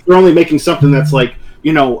 So I mean, if they're only making something that's like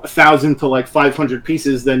 1,000 to like 500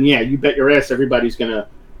 pieces, then yeah, you bet your ass everybody's gonna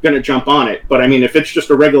jump on it. But I mean, if it's just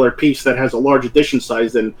a regular piece that has a large edition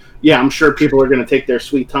size, then yeah, I'm sure people are gonna take their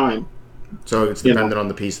sweet time. So it's dependent on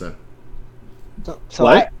the piece then. So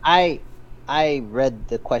I read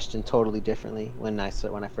the question totally differently when I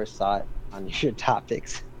first saw it on your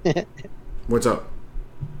topics. What's up?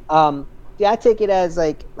 Yeah, I take it as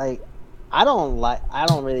like I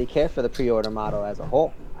don't really care for the pre-order model as a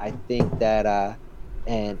whole. I think that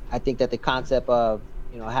the concept of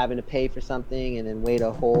having to pay for something and then wait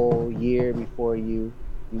a whole year before you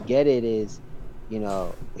get it is,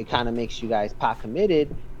 it kind of makes you guys pot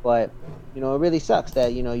committed. But it really sucks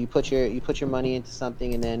that you put your money into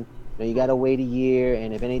something and then you got to wait a year,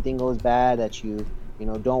 and if anything goes bad that you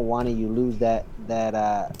don't want it, you lose that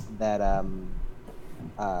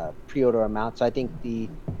pre-order amount. So I think the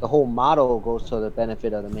whole model goes to the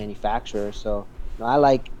benefit of the manufacturer. So I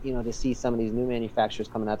like to see some of these new manufacturers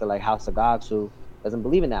coming out there like House of Gogs, who doesn't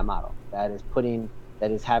believe in that model, that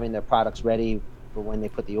is having their products ready for when they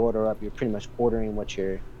put the order up. You're pretty much ordering what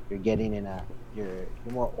you're getting you're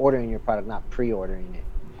more ordering your product, not pre-ordering it.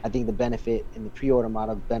 I think the benefit in the pre-order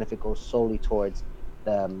model goes solely towards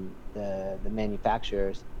the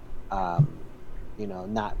manufacturers, not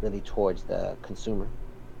really towards the consumer,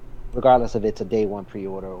 regardless if it's a day one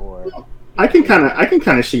pre-order or. I can kind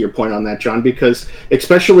of see your point on that, John, because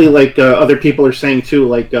especially like other people are saying too,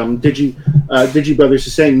 like Digi Brothers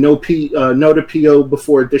is saying no to PO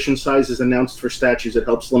before edition size is announced for statues. It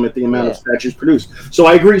helps limit the amount of statues produced. So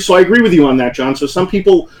I agree with you on that, John. So some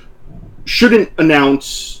people shouldn't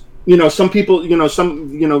announce. Some people.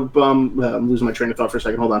 I'm losing my train of thought for a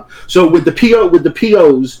second. Hold on. So with the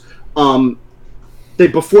POs,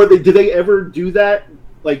 do they ever do that?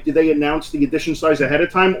 Like, do they announce the edition size ahead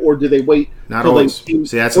of time, or do they wait? Not always. See,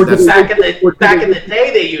 that's back in the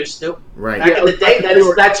day they used to. Right. Back in the day,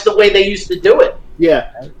 that's the way they used to do it.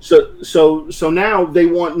 Yeah. So now they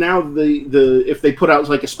want the if they put out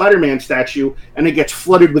like a Spider-Man statue and it gets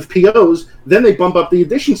flooded with POs, then they bump up the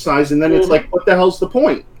edition size, and then it's like, what the hell's the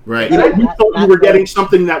point? Right. You know, you thought you were getting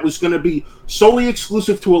something that was going to be solely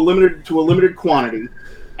exclusive to a limited quantity.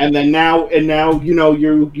 And then now, you know,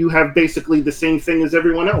 you have basically the same thing as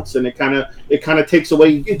everyone else, and it kind of takes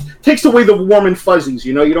away the warm and fuzzies.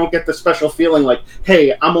 You know, you don't get the special feeling like,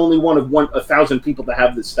 hey, I'm only one of 1,000 people to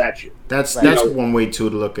have this statue. That's one way too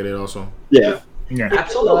to look at it, also. Yeah.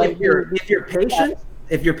 Absolutely.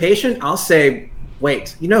 If you're patient, I'll say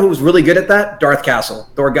wait. You know who was really good at that? Darth Castle,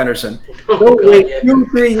 Thor Gunnarsson. Wait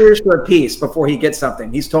 2-3 years for a piece before he gets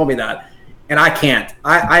something. He's told me that, and I can't.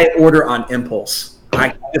 I order on impulse.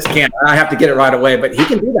 I just can't. I have to get it right away. But he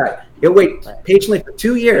can do that. He'll wait patiently for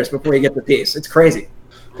 2 years before he gets the piece. It's crazy.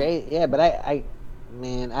 Great, yeah. But I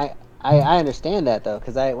understand that though,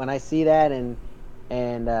 because when I see that and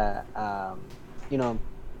you know,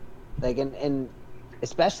 like and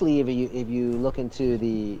especially if you look into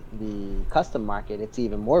the custom market, it's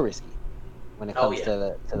even more risky when it comes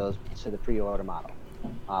to the pre-order model.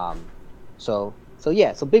 So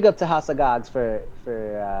big up to House of Gogs for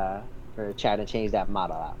trying to change that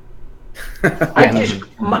model out.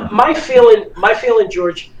 My feeling,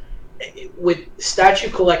 George, with statue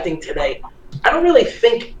collecting today, I don't really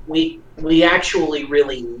think we actually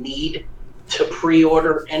really need to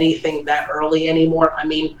pre-order anything that early anymore. I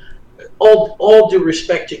mean, all due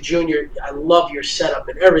respect to Junior, I love your setup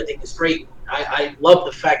and everything is great. I love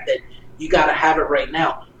the fact that you got to have it right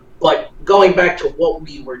now. But going back to what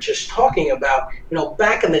we were just talking about, you know,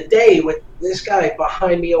 back in the day with this guy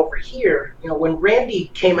behind me over here, you know, when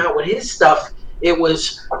Randy came out with his stuff, it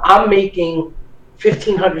was, I'm making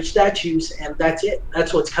 1,500 statues and that's it.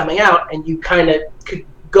 That's what's coming out. And you kind of could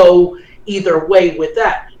go either way with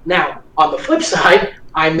that. Now, on the flip side,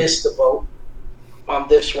 I missed the boat on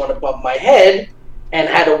this one above my head and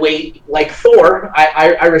had to wait like Thor.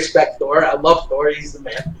 I respect Thor. I love Thor. He's the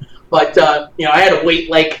man. But, you know, I had to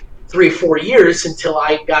wait like 3-4 years until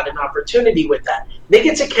I got an opportunity with that. I think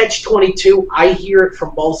it's a catch-22. I hear it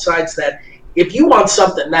from both sides that if you want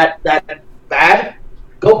something that bad,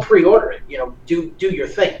 go pre-order it. You know, do your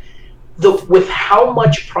thing. With how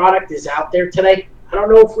much product is out there today, I don't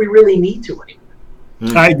know if we really need to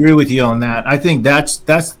anymore. I agree with you on that. I think that's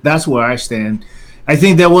where I stand. I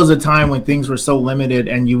think there was a time when things were so limited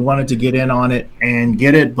and you wanted to get in on it and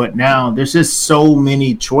get it, but now there's just so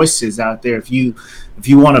many choices out there. If you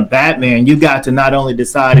want a Batman, you got to not only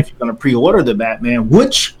decide if you're going to pre-order the Batman,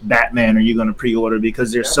 which Batman are you going to pre-order,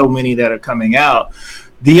 because there's so many that are coming out.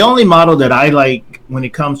 The only model that I like when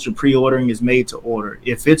it comes to pre-ordering is made to order.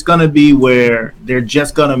 If it's going to be where they're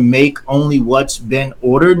just going to make only what's been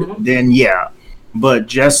ordered, then yeah. But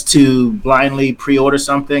just to blindly pre-order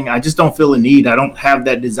something, I just don't feel a need. I don't have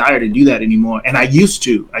that desire to do that anymore. And I used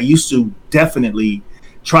to definitely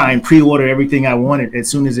try and pre-order everything I wanted as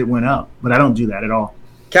soon as it went up. But I don't do that at all.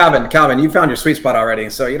 Calvin, you found your sweet spot already,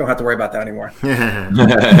 so you don't have to worry about that anymore.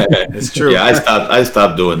 It's true. Yeah, I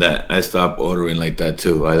stopped doing that. I stopped ordering like that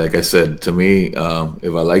too. Like I said, to me, if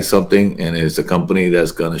I like something and it's a company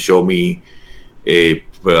that's gonna show me a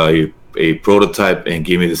prototype and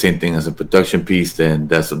give me the same thing as a production piece, then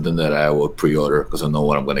that's something that I will pre-order because I know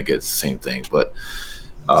what I'm going to get. It's the same thing. But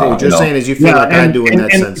so what you're saying is you feel like I do in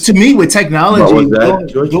that sense. To me, with technology,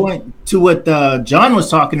 going to what John was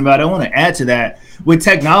talking about, I want to add to that. With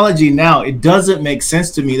technology now, it doesn't make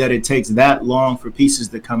sense to me that it takes that long for pieces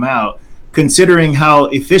to come out, considering how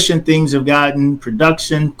efficient things have gotten,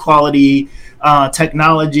 production, quality,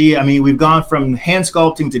 technology. I mean, we've gone from hand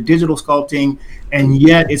sculpting to digital sculpting, and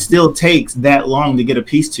yet it still takes that long to get a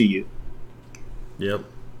piece to you. Yep.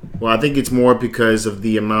 Well, I think it's more because of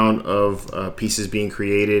the amount of pieces being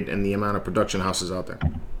created and the amount of production houses out there.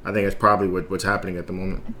 I think that's probably what's happening at the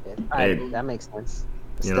moment. That makes sense.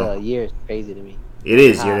 Still, a year is crazy to me. It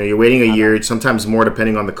is. You're waiting a year, sometimes more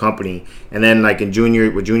depending on the company. And then, like in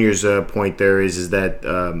Junior's point there is that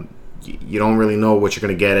you don't really know what you're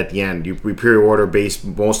going to get at the end. We pre-order based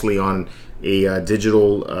mostly on a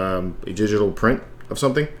digital print of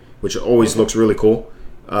something, which always looks really cool.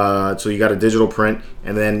 So you got a digital print,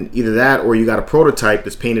 and then either that or you got a prototype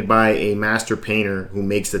that's painted by a master painter who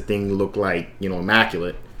makes the thing look like, you know,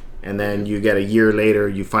 immaculate. And then you get a year later,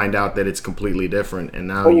 you find out that it's completely different, and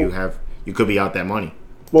now you could be out that money.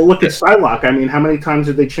 Well, look at Psylocke. I mean, how many times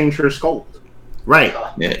did they change her sculpt? Right.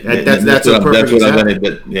 Yeah, that's a perfect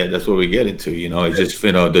example. That's what we get into. You know, it's just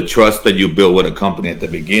the trust that you build with a company at the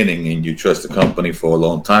beginning, and you trust the company for a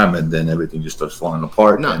long time, and then everything just starts falling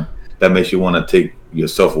apart. No. And that makes you want to take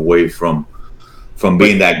yourself away from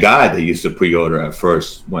being that guy that used to pre-order at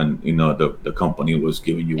first when the company was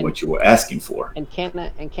giving you what you were asking for. And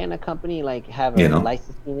can a company like have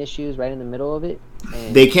licensing issues right in the middle of it?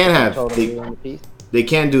 And they can have. Totally They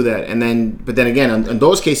can do that, but then again, in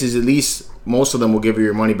those cases, at least most of them will give you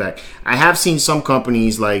your money back. I have seen some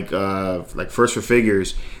companies like First for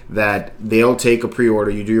Figures that they'll take a pre-order,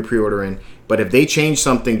 you do your pre-order in, but if they change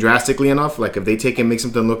something drastically enough, like if they take and make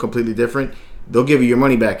something look completely different, they'll give you your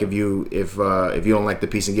money back if you don't like the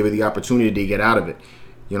piece and give you the opportunity to get out of it.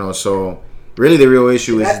 So really the real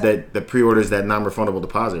issue is that the pre-order is that non-refundable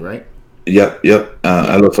deposit, right? Yep.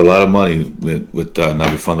 I lost a lot of money with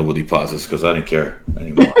non-refundable deposits because I didn't care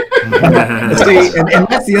anymore. See, and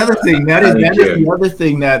that's the other thing. That is the other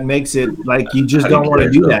thing that makes it like you just don't want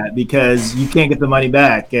to do that because you can't get the money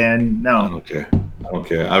back. And no, I don't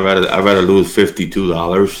care. I'd rather lose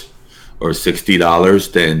 $52 or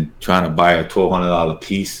 $60 than trying to buy a $1,200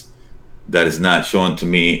 piece that is not shown to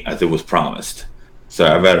me as it was promised. So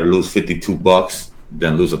I'd rather lose $52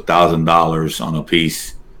 than lose $1,000 on a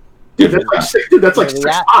piece. Dude, that's like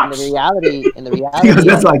six pops. In the reality,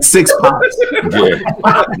 that's like 6 pops.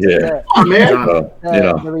 Yeah. Oh, man.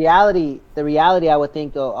 The reality, I would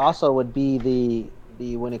think also would be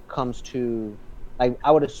the when it comes to, like,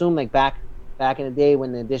 I would assume like back in the day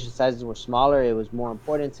when the edition sizes were smaller, it was more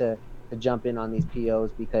important to jump in on these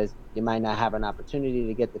POs because you might not have an opportunity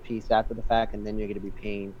to get the piece after the fact, and then you're going to be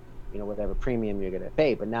paying, whatever premium you're going to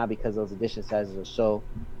pay. But now because those edition sizes are so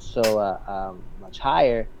much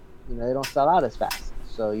higher, they don't sell out as fast,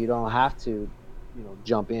 so you don't have to,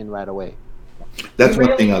 jump in right away. That's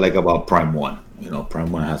one thing I like about Prime 1.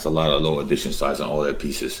 Prime 1 has a lot of low edition size on all their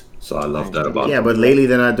pieces, so I love that about. Yeah, but lately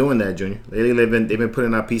they're not doing that, Junior. Lately they've been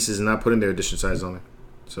putting out pieces and not putting their edition size on it.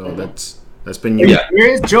 So that's been you. Yeah, here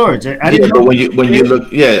is George. I didn't know. But when you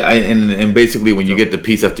look, and basically when you get the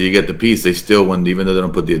piece after you get the piece, they still even though they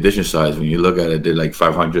don't put the edition size, when you look at it, they're like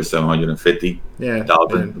 500, 750. Yeah.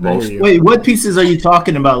 Most. Wait, what pieces are you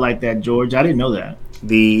talking about like that, George? I didn't know that.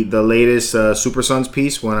 The latest Super Sons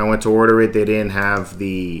piece, when I went to order it, they didn't have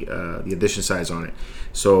the edition size on it.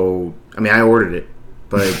 So I ordered it,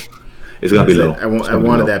 but it's gonna be low. I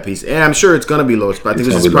wanted that piece, and I'm sure it's gonna be low. But I think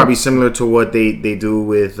this is probably similar to what they do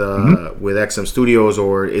with XM Studios,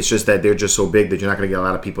 or it's just that they're just so big that you're not gonna get a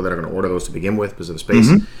lot of people that are gonna order those to begin with because of the space.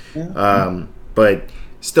 But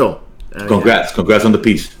still, congrats on the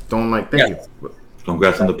piece. Thank you.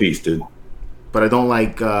 Congrats on the piece, dude. But I don't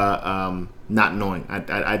like not knowing.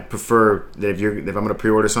 I prefer that if I'm going to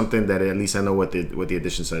pre-order something, that at least I know what the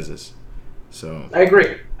edition size is. So I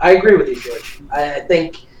agree with you, George. I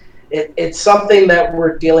think it's something that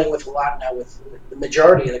we're dealing with a lot now with the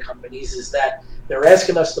majority of the companies is that they're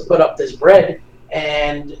asking us to put up this bread,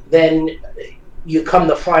 and then you come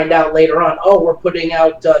to find out later on, we're putting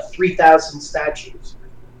out 3,000 statues.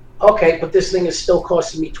 Okay, but this thing is still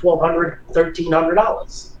costing me $1,200,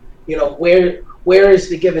 $1,300. Where is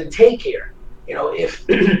the give and take here? If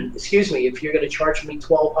if you're going to charge me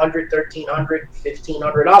 $1,200, $1,300,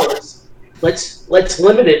 $1,500, let's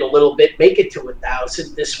limit it a little bit, make it to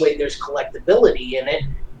 $1,000. This way, there's collectability in it,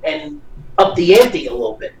 and up the ante a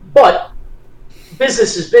little bit. But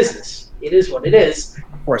business is business. It is what it is.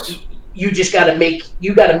 Of course, you just got to make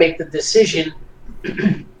the decision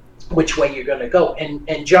which way you're going to go.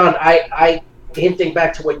 And John, I hinting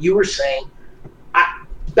back to what you were saying.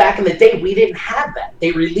 Back in the day, we didn't have that.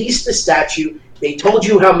 They released the statue. They told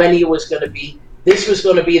you how many it was going to be. This was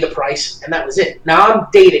going to be the price, and that was it. Now I'm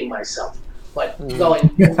dating myself, but going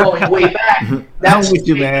way back, that's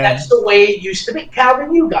the way it used to be.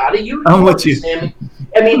 Calvin, you got it. I'm with you.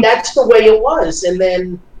 That's the way it was, and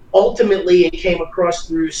then ultimately it came across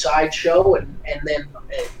through Sideshow, and then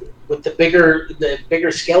with the bigger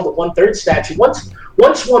scale, the 1/3 statue. Once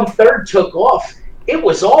 1/3 took off. It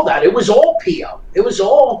was all that. It was all PO. It was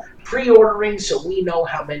all pre-ordering, so we know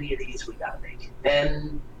how many of these we got to make.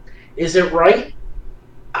 And is it right?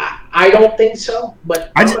 I don't think so.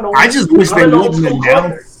 But I just wish they wouldn't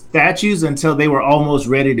announce statues until they were almost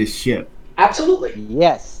ready to ship. Absolutely.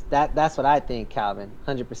 Yes, that's what I think, Calvin.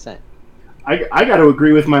 100%. I got to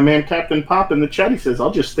agree with my man Captain Pop in the chat. He says,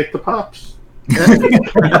 "I'll just stick to pops."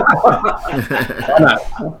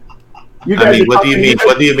 What do you mean?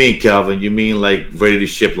 What do you mean, Calvin? You mean like ready to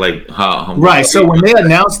ship? Like how right. So when they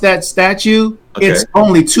announced that statue, it's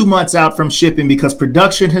only 2 months out from shipping because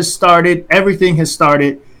production has started. Everything has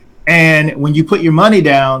started. And when you put your money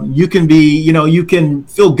down, you can you can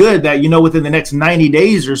feel good that, within the next 90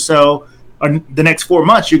 days or so, or the next 4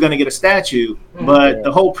 months, you're going to get a statue. But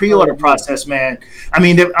the whole pre-order process, man, I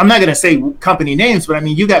mean, I'm not going to say company names, but I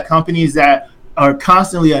mean, you got companies that are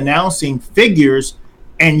constantly announcing figures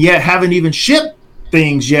and yet haven't even shipped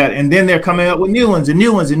things yet. And then they're coming up with new ones and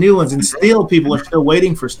new ones and new ones. And still people are still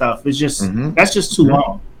waiting for stuff. It's just, that's just too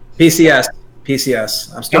long. PCS.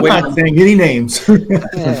 I'm not saying any names. Calvin,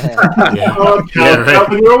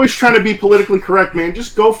 you're always trying to be politically correct, man.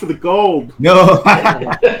 Just go for the gold. No.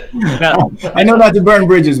 I know not to burn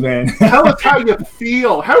bridges, man. Tell us how you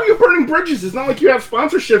feel. How are you burning bridges? It's not like you have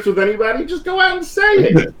sponsorships with anybody. Just go out and say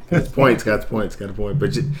it. Got a point.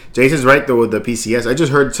 But Jason's right, though, with the PCS. I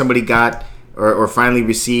just heard somebody got or finally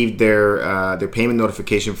received their payment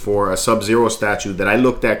notification for a Sub-Zero statue that I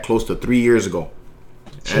looked at close to 3 years ago.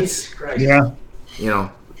 Jesus Christ. Yeah.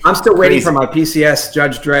 I'm still waiting for my PCS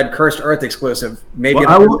Judge Dredd Cursed Earth exclusive. Maybe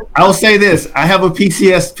I will say this: I have a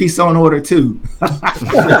PCS piece on order too. I'll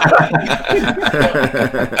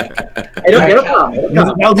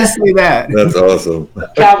just say that. That's awesome,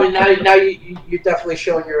 Calvin. Now you're definitely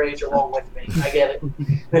showing your age along with me. I get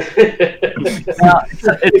it.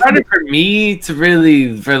 It's harder for me to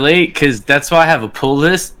really relate because that's why I have a pull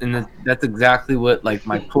list, and that's exactly what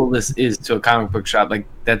my pull list is to a comic book shop.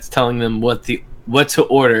 That's telling them what to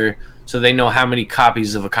order, so they know how many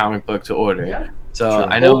copies of a comic book to order. Yeah. So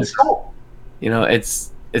I know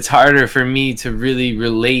it's harder for me to really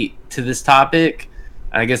relate to this topic.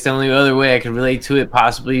 I guess the only other way I could relate to it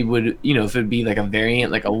possibly would, if it'd be like a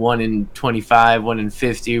variant, like a 1 in 25, 1 in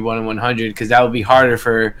 50, 1 in 100, because that would be harder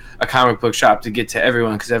for a comic book shop to get to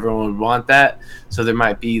everyone, because everyone would want that. So there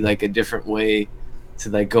might be a different way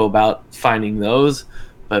to go about finding those.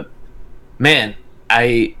 But man,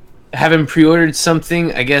 I haven't pre-ordered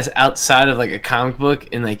something, I guess, outside of a comic book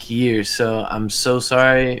in years. So I'm so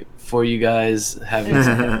sorry for you guys having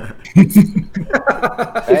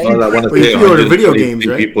pre-order video games,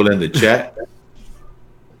 right? People in the chat.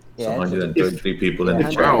 Yeah, 133 people in the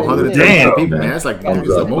chat. Wow, 133 people, man. That's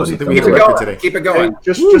the most thing we have record today. Keep it going. Hey,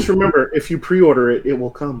 just remember, if you pre-order it, it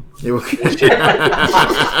will come. It will.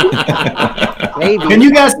 Can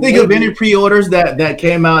you guys think of any pre-orders that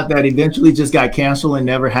came out that eventually just got canceled and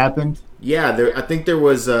never happened? Yeah, I think there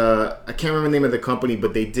was I can't remember the name of the company,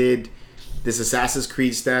 but they did this Assassin's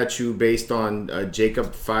Creed statue based on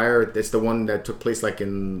Jacob Fire. That's the one that took place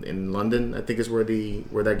in London. I think is where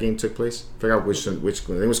that game took place. I forgot which. I think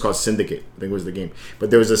it was called Syndicate. I think it was the game. But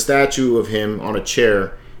there was a statue of him on a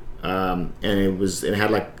chair, and it had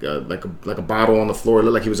like a bottle on the floor. It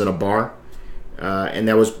looked like he was in a bar. And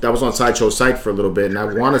that was on Sideshow's site for a little bit, and I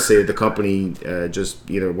want to say that the company just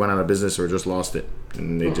either went out of business or just lost it,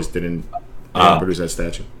 and they just didn't produce that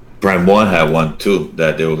statue. Prime One had one too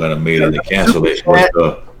that they were gonna make and they canceled it.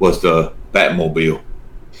 Was the Batmobile?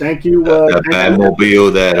 Thank you. That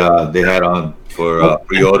Batmobile that they had on for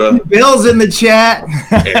pre-order. Bill's in the chat.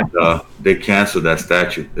 And they canceled that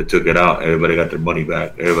statue. They took it out. Everybody got their money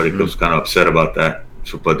back. Everybody was kind of upset about that.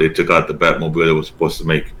 So, but they took out the Batmobile they were supposed to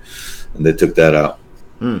make, and they took that out.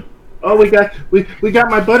 Oh, we got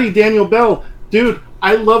my buddy Daniel Bell, dude.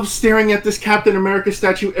 I love staring at this Captain America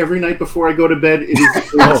statue every night before I go to bed. It is.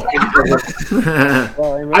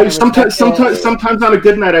 Sometimes on a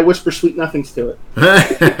good night, I whisper sweet nothings to it.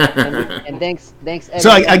 and thanks. Eddie. So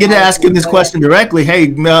I get to ask him this question directly. Hey,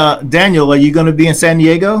 Daniel, are you going to be in San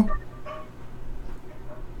Diego?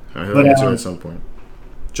 I'll answer at some point.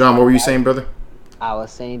 John, what were you saying, brother? I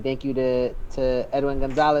was saying thank you to Edwin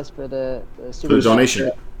Gonzalez for the super donation.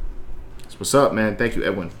 That's what's up, man. Thank you,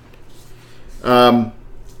 Edwin.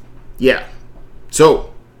 Yeah.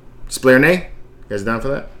 So, display or nay? You guys down for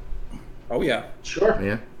that? Oh yeah, sure.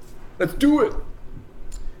 Yeah. Let's do it.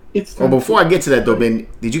 Before I get to that though, Ben,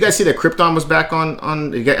 did you guys see that Krypton was back on?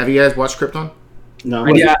 Have you guys watched Krypton? No.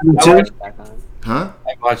 Yeah, I watched it. Huh?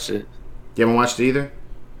 I watched it. You haven't watched it either?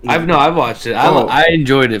 I've watched it. I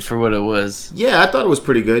enjoyed it for what it was. Yeah, I thought it was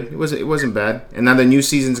pretty good. It wasn't bad. And now the new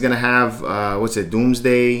season's gonna have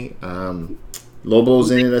Doomsday, Lobo's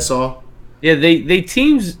in it. I saw. Yeah, they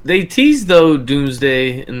teased though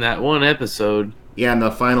Doomsday in that one episode. Yeah, in the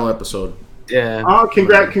final episode. Yeah. Oh,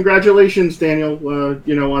 congratulations, Daniel. On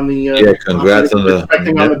the congrats on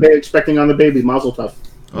the expecting on the baby. Mazel tov.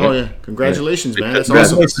 Oh yeah, congratulations, man. That's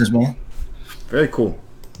Congratulations, awesome. man. Very cool.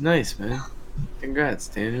 Nice, man. Congrats,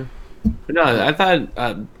 Daniel. But no, I thought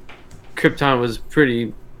Krypton was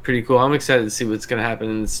pretty cool. I'm excited to see what's gonna happen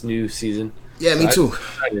in this new season. Yeah, me too.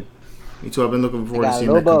 Me too. I've been looking forward to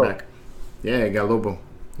seeing that come back. Yeah, I got Lobo.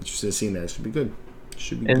 Interested in seeing that. Should be good.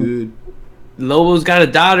 Good. Lobo's got a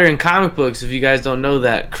daughter in comic books. If you guys don't know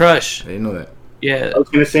that, Crush. I didn't know that. Yeah. I was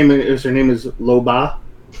gonna say her name is Loba.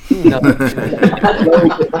 No.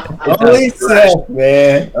 Only Seth,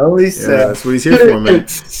 man. Only Seth. That's what he's here for, man.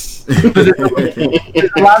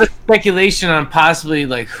 There's a lot of speculation on possibly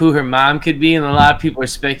like who her mom could be, and a lot of people are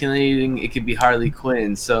speculating it could be Harley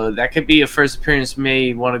Quinn. So that could be a first appearance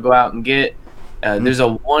may want to go out and get. There's a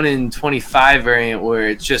 1 in 25 variant where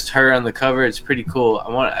it's just her on the cover. It's pretty cool. I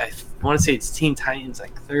want to say it's Teen Titans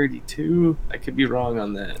like 32. I could be wrong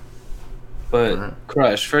on that. But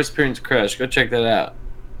Crush, first appearance Crush. Go check that out.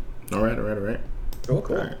 All right. Cool.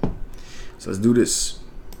 All right. So let's do this.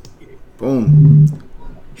 Boom.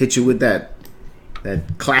 Hit you with that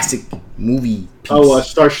classic movie piece.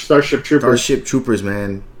 Starship Troopers. Starship Troopers,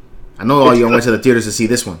 man. I know all y'all went to the theaters to see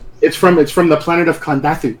this one. It's from the planet of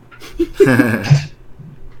Kandatu.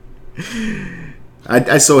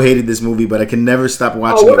 I so hated this movie, but I can never stop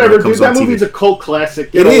watching it whatever, when it comes dude. on That TV. movie's a cult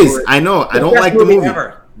classic. It is. I know. I don't like the movie.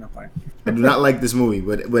 Ever. No, fine. I do not like this movie,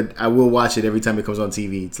 but I will watch it every time it comes on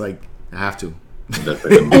TV. It's like I have to.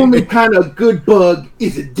 The only kind of good bug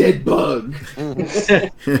is a dead bug.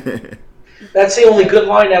 That's the only good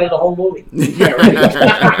line out of the whole movie. Yeah, right.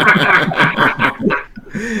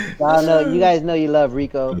 I know you guys know you love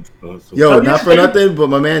Rico. Yo, not for nothing, but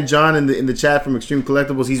my man John in the chat from Extreme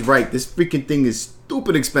Collectibles, he's right. This freaking thing is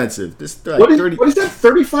stupid expensive. This like what is that?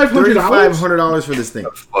 $3,500 for this thing.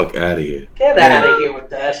 Get the fuck out of here. Get out of here with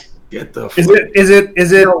that. Get the fuck. Is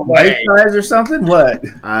it life size or something? What?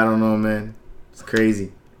 I don't know, man. It's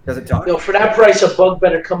crazy. Does it talk? Yo, for that price, a bug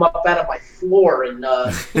better come up out of my floor and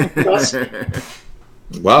dust.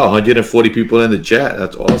 Wow, 140 people in the chat.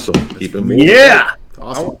 That's awesome. Keep it moving. Yeah.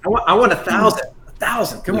 Awesome. I want 1,000.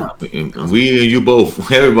 1,000. Come on. We and you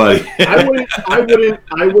both, everybody. I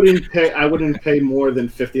wouldn't pay more than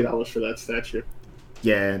 $50 for that statue.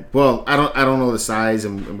 Yeah. Well, I don't know the size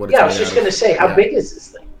and what it's Yeah, I was made just out gonna of. say, how big is this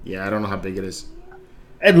thing? Yeah, I don't know how big it is.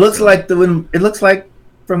 It looks like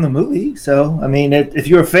from the movie. So I mean, if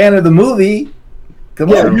you're a fan of the movie, come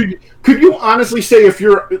on. Could you honestly say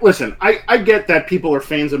listen, I get that people are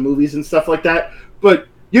fans of movies and stuff like that, but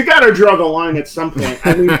you got to draw the line at some point.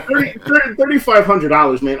 I mean,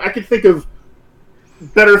 $3,500, man. I could think of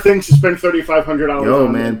better things to spend $3,500. Yo,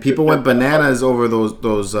 man, people went bananas over those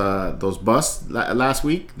busts last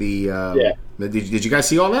week. Did you guys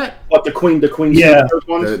see all that? What the Queen Yeah. Studios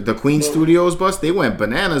ones? The Queen Studios bust. They went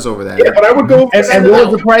bananas over that. Yeah, but I would go. And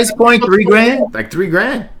what was the price point? $3,000. Like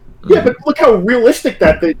 $3,000. Yeah, but look how realistic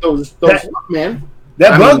those look, man.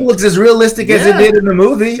 That bug looks as realistic as it did in the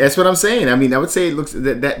movie. That's what I'm saying. I mean, I would say it looks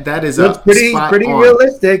that is Looks pretty on.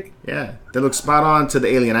 realistic. Yeah, that looks spot on to the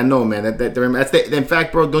alien. I know, man. That's the. In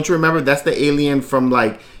fact, bro, don't you remember? That's the alien from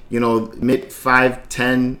like mid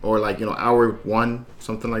 5:10 or like hour 1,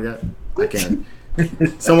 something like that. I can't.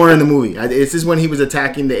 Somewhere in the movie. This is when he was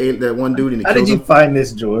attacking the one dude and he How killed did you him. find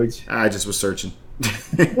this, George? I just was searching.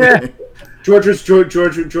 George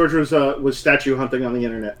was statue hunting on the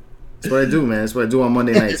internet. That's what I do, man. That's what I do on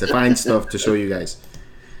Monday nights. I find stuff to show you guys.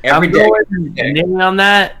 I'm going name on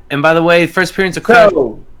that. And by the way, first appearance of Crush,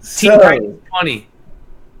 Teen Titans 20.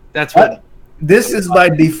 That's what. This is my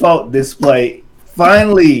default display.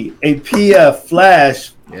 Finally, a PF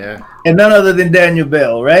Flash. Yeah. And none other than Daniel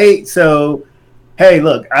Bell, right? So, hey,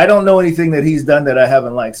 look, I don't know anything that he's done that I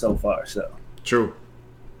haven't liked so far. So True.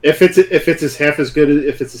 If it's half as good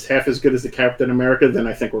as the Captain America, then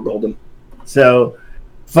I think we're golden. So,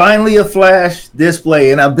 finally, a Flash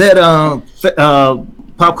display, and I bet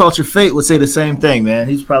Pop Culture Fate would say the same thing, man.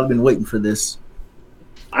 He's probably been waiting for this.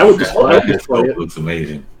 I would display it. Looks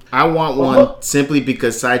amazing. I want one simply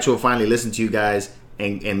because Sideshow finally listened to you guys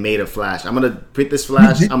and made a Flash. I'm gonna print this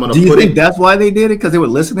Flash. I'm gonna Do you put think it. that's why they did it? Because they were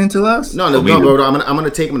listening to us? No, bro. I'm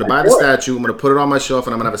gonna buy the statue. I'm gonna put it on my shelf,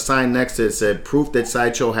 and I'm gonna have a sign next to it that said "Proof that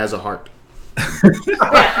Sideshow has a heart."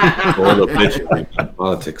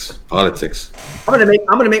 Politics. I'm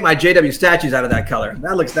gonna make my JW statues out of that color.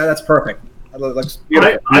 That's perfect. That looks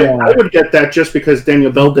I would get that just because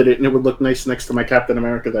Daniel Bell did it, and it would look nice next to my Captain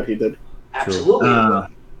America that he did. Absolutely. Now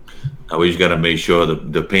we just gotta make sure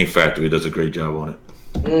the paint factory does a great job on it.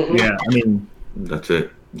 Mm-hmm. Yeah, I mean, That's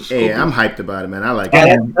it. Just Hey, go I'm for hyped about it, man. I like I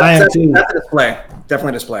it. am too. That's a display. Definitely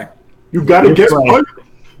a display. You got to get Display. one.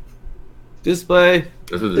 Display. it.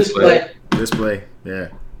 This is display. Display. Yeah.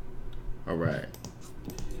 All right.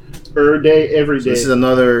 Per day, every So day. this is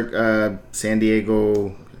another San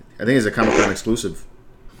Diego. I think it's a Comic-Con exclusive.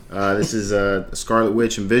 This is Scarlet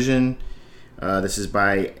Witch and Vision. This is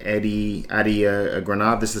by Adi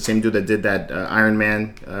Granat. This is the same dude that did that Iron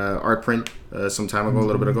Man art print some time ago, a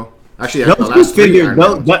little bit ago. Actually, Those the two last three figures,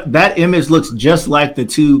 Iron Man. that image looks just like the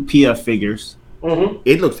two PF figures.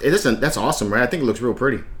 That's awesome, right? I think it looks real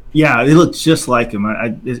pretty. Yeah, it looks just like him.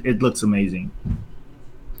 It looks amazing.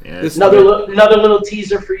 Yeah, another little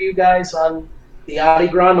teaser for you guys on the Adi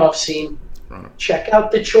Granov scene. Check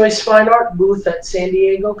out the Choice Fine Art booth at San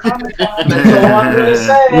Diego Comic-Con. That's all I'm going to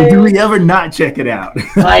say. Well, do we ever not check it out?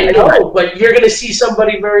 I know, but you're going to see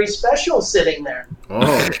somebody very special sitting there.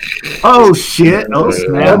 Oh shit! Oh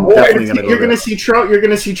snap! You're going to see Troll. You're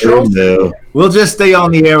going to see Troll. No. We'll just stay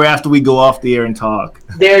on the air after we go off the air and talk.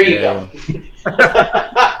 There you go.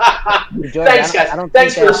 Thanks, guys.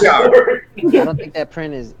 Thanks for the support. I don't think that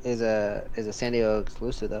print is a San Diego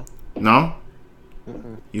exclusive though. No.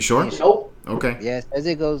 You sure? Nope. Okay. Yes, as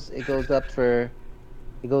it goes up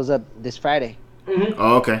this Friday. Mm-hmm.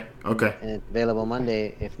 Oh, okay. Okay. And it's available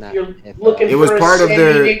Monday, if not. You're looking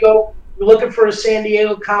for a San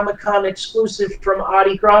Diego Comic-Con exclusive from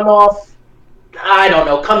Adi Granov. I don't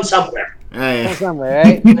know. Come somewhere. Hey. Somewhere,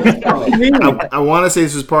 right? I want to say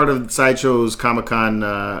this was part of Sideshow's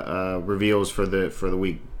Comic-Con reveals for the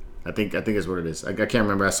week. I think is what it is. I can't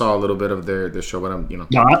remember. I saw a little bit of their show, but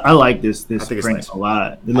No, I like this print nice. a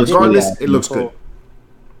lot. It looks good.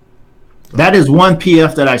 That is one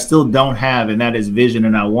PF that I still don't have, and that is Vision,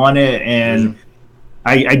 and I want it, and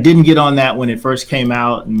I didn't get on that when it first came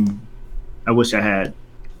out, and I wish I had.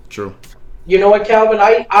 True. You know what, Calvin?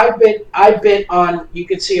 I bit on. You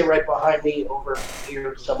can see it right behind me over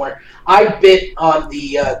here somewhere. I bit on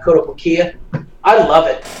the Kotobukiya. I love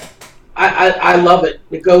it. I love it.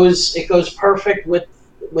 It goes perfect with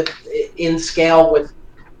in scale with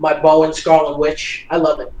my Bow and Scarlet Witch. I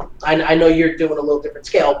love it. I know you're doing a little different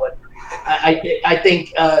scale, but I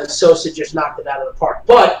think Sosa just knocked it out of the park.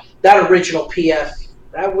 But that original PF,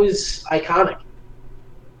 that was iconic.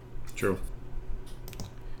 True.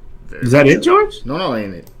 Is that it, George? No,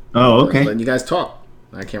 ain't it. Oh, okay. I'm letting you guys talk.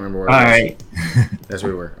 I can't remember where. All right. That's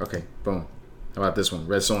where we were. Okay, boom. How about this one,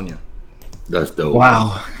 Red Sonja? That's dope.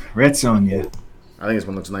 Wow, Red Sonja. I think this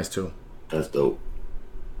one looks nice too. That's dope.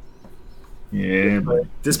 Yeah, but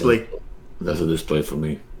display. That's a display for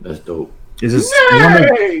me. That's dope. Is this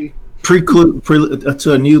preclude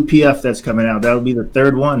to a new PF that's coming out? That would be the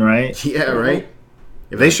third one, right? Yeah, right.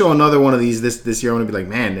 If they show another one of these this year, I'm gonna be like,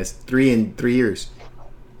 man, that's 3 in 3 years.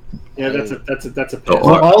 Yeah, that's a.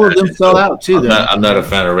 All of them sell out too. I'm not a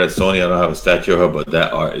fan of Red Sonja. I don't have a statue of her, but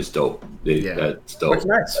that art is dope. That's dope. That's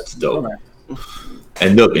nice. That's dope.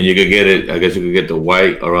 And look, and you could get it. I guess you could get the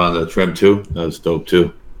white around the trim too. That's dope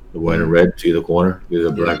too. The white and red to either corner,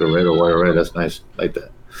 either black or red or white or red. That's nice. Like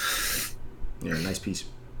that. Yeah, nice piece.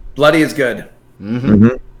 Bloody is good. Mm-hmm.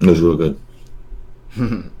 It was real good.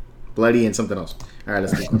 Bloody and something else. All right,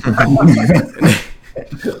 let's keep going.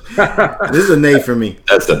 This is a nay for me.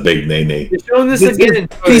 That's a big nay. You're showing this again.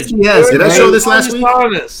 PCS. Did I show this last week?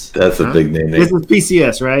 That's a big nay. This is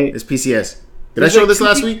PCS, right? It's PCS. Did I show this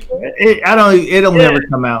last week? It'll never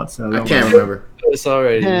come out. So I can't remember. It's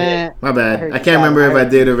already. My bad. I can't remember if I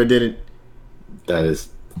did or if I didn't. That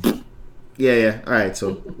is. Yeah. All right.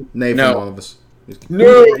 So nay from all of us.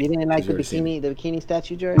 No, you didn't like the bikini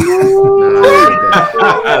statue, George? No,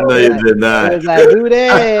 no, you did not. It was like, dude,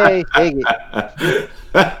 hey, take it.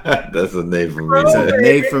 That's a nay for me. It's a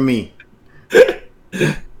nay for me.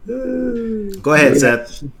 Go ahead,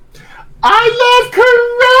 Seth. I love Corral.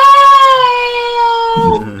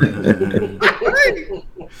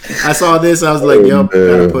 I saw this. I was like, "Yup,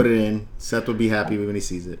 gotta put it in." Seth will be happy when he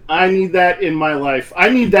sees it. I need that in my life. I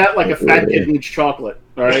need that like a fat kid needs chocolate.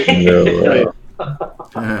 All right.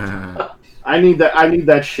 I need that. I need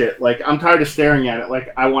that shit. Like, I'm tired of staring at it.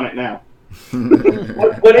 Like, I want it now.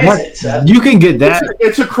 What is it, Seth? You can get that.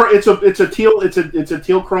 It's a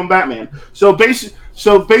teal chrome Batman. So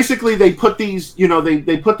basically they put these,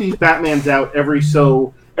 they put these Batmans out every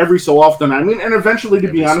so often. I mean, and eventually,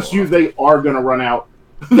 to be honest with you, they are gonna run out.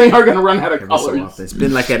 They are gonna run out of colors. It's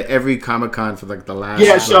been like at every Comic-Con for like the last.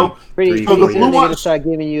 Yeah, so pretty so the soon they're gonna start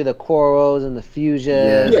giving you the corals and the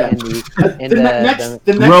fusions and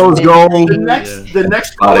the rose gold. The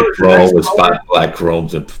next color color with spot black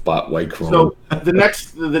chromes and spot white chrome. So the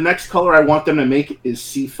next color I want them to make is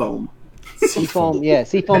seafoam. Seafoam, yeah,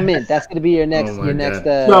 seafoam mint. That's gonna be your next.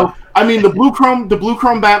 So I mean, the blue chrome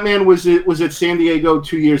Batman was at San Diego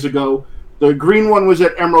 2 years ago. The green one was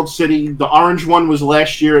at Emerald City. The orange one was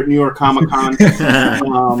last year at New York Comic Con.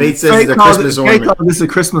 Fate says it's a Christmas ornament. This is a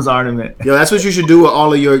Christmas ornament. Yo, that's what you should do with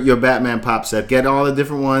all of your Batman pop set. Get all the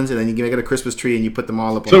different ones, and then you get a Christmas tree, and you put them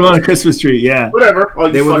all up. Put them on a Christmas tree, yeah. Whatever.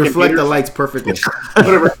 They would reflect the lights perfectly.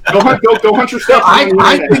 Whatever. Go hunt your statues.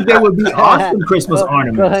 I think that would be awesome Christmas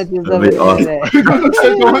ornaments. Go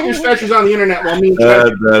hunt your statues on the internet while me.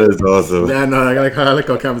 That is awesome. Yeah, no, I like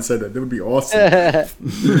how Kevin said that. That would be awesome.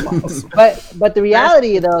 But the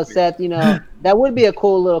reality though, Seth, that would be a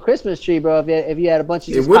cool little Christmas tree, bro. If you had a bunch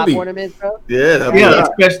of these pop ornaments, bro. Yeah,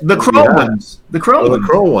 the chrome ones, the chrome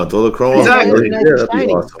ones, all the chrome ones. Exactly.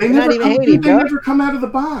 They never come out of the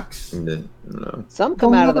box. No. Some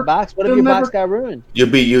come out of the box. What if your box got ruined? You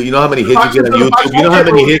know how many hits you get on YouTube. You know how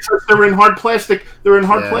many hits they're in hard plastic. They're in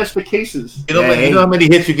hard plastic cases. You know how many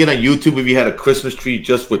hits you get on YouTube if you had a Christmas tree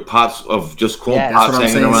just with pots of just chrome pots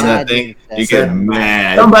hanging around that thing. You get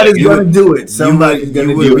mad. Somebody's gonna do it. Somebody's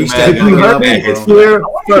gonna do it. It's here.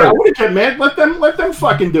 I wouldn't get mad. Let them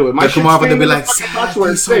fucking do it. My come off and they'll be like,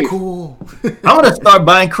 "He's so cool." I'm gonna start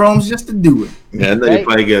buying chromes just to do it. Yeah, I know you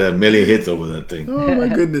probably get a million hits over that thing. Oh my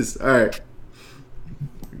goodness! All right.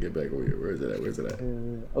 Get back over here. Where's it at?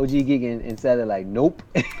 OG Geek instead of like, nope.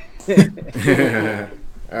 All right,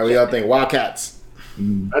 we all think Wildcats.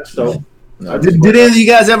 That's dope. Did any of you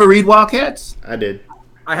guys ever read Wildcats? I did.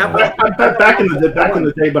 I have back in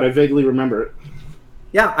the day, but I vaguely remember it.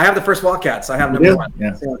 Yeah, I have the first Wildcats. I have number one.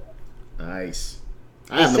 Yeah. Nice.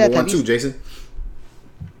 I have number one too, Jason.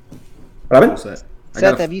 Robin? Seth,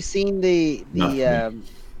 have you seen the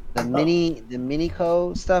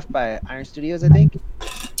Minico stuff by Iron Studios? I think.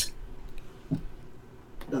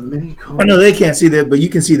 The Minico. I know they can't see that, but you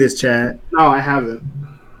can see this, Chad. No, I haven't.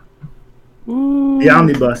 The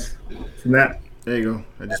omnibus. From that. There you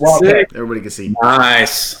go. Everybody can see.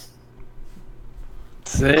 Nice.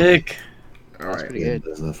 Sick. All right. Pretty good.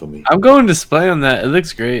 That's not for me. I'm going display on that. It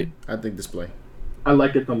looks great. I think display. I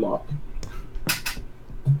like it a lot.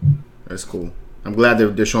 That's cool. I'm glad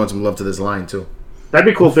they're showing some love to this line too. That'd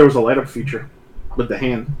be cool if there was a light up feature with the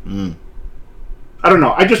hand. I don't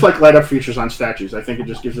know. I just like light up features on statues. I think it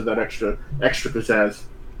just gives it that extra pizzazz.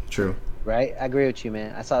 True. Right? I agree with you,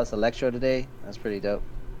 man. I saw this Electro today. That's pretty dope.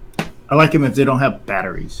 I like them if they don't have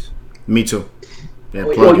batteries. Me too. Yeah,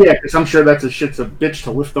 because I'm sure that's shit's a bitch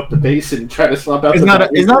to lift up the base and try to slap out. It's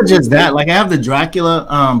not just that. Like I have the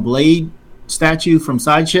Dracula blade statue from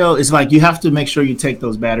Sideshow. It's like you have to make sure you take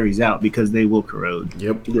those batteries out because they will corrode.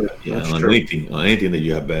 Yep. Yeah. On anything that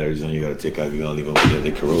you have batteries on, you got to take out. You got to leave them there.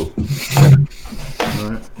 They corrode. All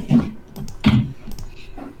right.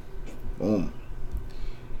 Boom.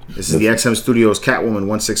 This is the XM Studios Catwoman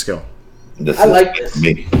 1/6 scale. I like this.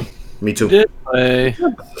 Me too.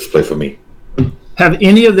 Display for me. Have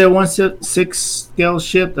any of their 1/6 scale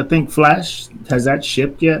shipped? I think Flash has that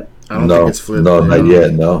shipped yet. I don't think it's flipped. No, not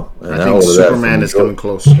yet. No. I think Superman is coming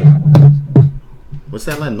close. What's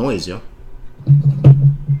that like noise, yo?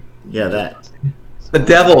 Yeah, that. The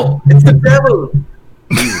devil. It's the devil.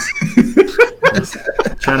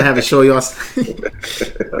 Trying to have it show y'all.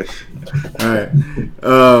 All right.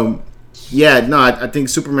 Yeah, no, I think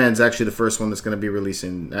Superman's actually the first one that's going to be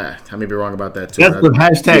releasing. I may be wrong about that too. That's the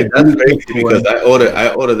hashtag. That's crazy because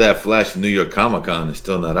I ordered that Flash New York Comic Con. It's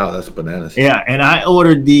still not out. That's bananas. Yeah, and I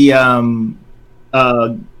ordered the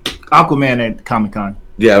Aquaman at Comic Con.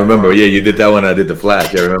 Yeah, I remember. Yeah, you did that one. I did the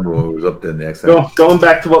Flash. Yeah, I remember when it was up there in the XM. Going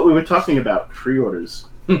back to what we were talking about, pre-orders.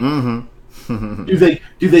 Mm-hmm.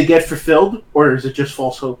 Do they get fulfilled, or is it just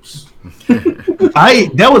false hopes?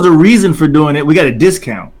 That was a reason for doing it. We got a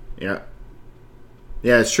discount.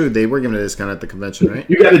 Yeah, it's true. They were giving a discount at the convention, right?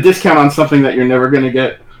 You got a discount on something that you're never going to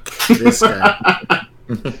get. Discount.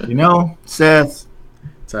 Seth.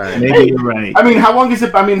 It's all right. Maybe you're right. I mean, how long has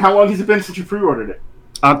it been since you pre-ordered it?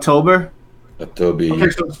 October. October. Okay,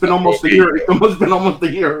 so it's been almost a year. It's almost been almost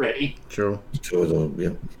a year already. True.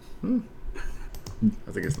 Yeah.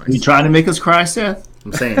 I think it's nice. You trying to make us cry, Seth?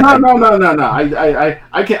 I'm saying. No. I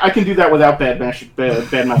can do that without bad mouthing.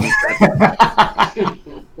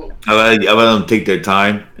 I let them take their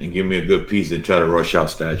time and give me a good piece and try to rush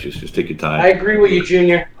out statues. Just take your time. I agree with you,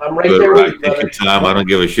 Junior. I'm right there with you, Take your time. I don't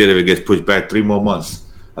give a shit if it gets pushed back 3 more months.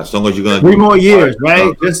 As long as you're going to 3 more years,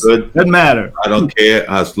 right? Doesn't matter. I don't care.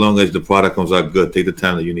 As long as the product comes out good, take the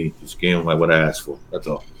time that you need. Just give them what I asked for. That's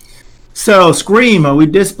all. So, Scream, are we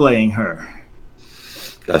displaying her?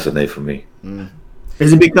 That's an A for me.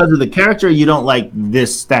 Is it because of the character or you don't like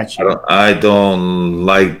this statue? I don't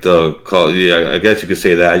like the color. Yeah, I guess you could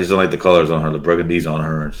say that. I just don't like the colors on her, the burgundies on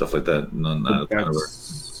her and stuff like that. Not a fan of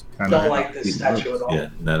her. Don't like this statue at all. Yeah,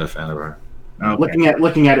 not a fan of her. Okay.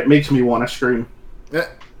 Looking at it makes me want to scream.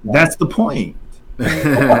 That's the point.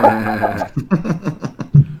 I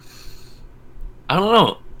don't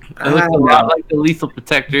know. It looks a lot like the Lethal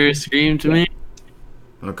Protector Scream to me.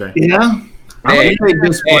 Okay. Yeah. I'm gonna say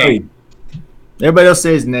display. Everybody else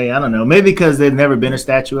says nay. I don't know. Maybe because they've never been a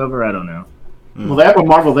statue of her. I don't know. Well, they have a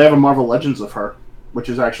Marvel Legends of her, which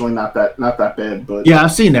is actually not that bad. But yeah,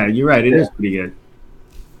 I've seen that. You're right. It is pretty good.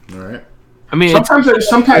 All right. I mean, sometimes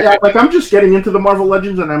like I'm just getting into the Marvel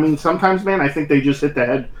Legends, and I mean, sometimes, man, I think they just hit the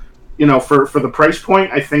head. You know, for the price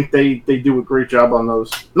point, I think they do a great job on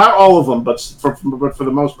those. Not all of them, but for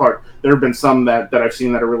the most part, there have been some that I've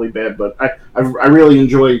seen that are really bad. But I really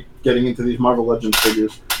enjoy getting into these Marvel Legends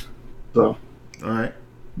figures. So, all right,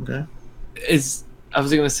 okay. I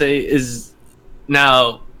was gonna say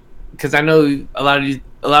now, because I know a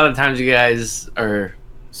lot of times you guys or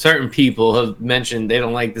certain people have mentioned they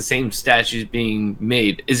don't like the same statues being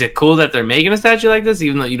made. Is it cool that they're making a statue like this,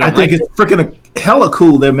 even though you don't? I think it's freaking hella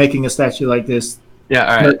cool they're making a statue like this. Yeah,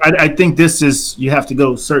 all right. I think this is, you have to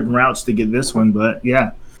go certain routes to get this one, but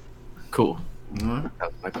yeah. Cool. That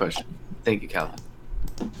was my question. Thank you, Calvin.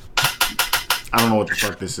 I don't know what the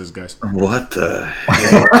fuck this is, guys. What the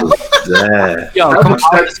hell is that? Yo, come on,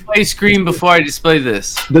 I'll display screen before I display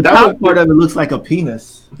this. The top part of it looks like a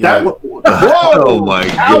penis. Yeah. Oh my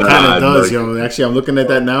god. It kind of does, yo. Actually, I'm looking at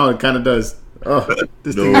that now. It kind of does. Oh,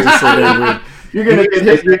 this thing is so damn weird. You're gonna get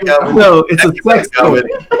hit. No, it's a flex. Is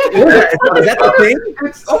that the thing?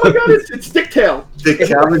 Oh my god, it's Dick Tail. Did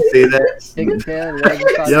Calvin say that? Dick Tail.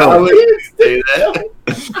 Calvin say that?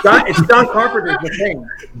 It's John Carpenter's The Thing.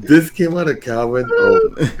 This came out of Calvin.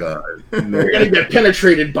 Oh my god. No. You're gonna get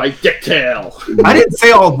penetrated by Dick Tail. I didn't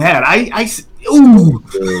say all that. Ooh.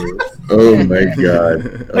 Oh my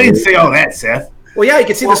god. I didn't say all that, Seth. Well, yeah, you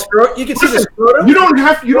can see the scrotum. You can see the scrotum. You don't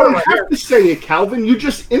have to say it, Calvin. You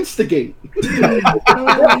just instigate.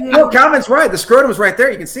 No, Calvin's right. The scrotum's right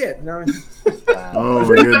there. You can see it. Oh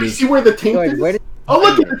my goodness. See where the taint is? Oh,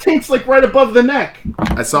 look at the taint's like right above the neck.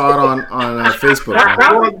 I saw it on Facebook.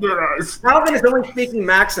 Calvin is only speaking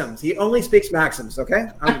maxims. He only speaks maxims. Okay.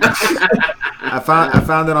 I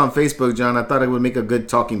found it on Facebook, John. I thought it would make a good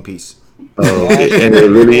talking piece. Oh, and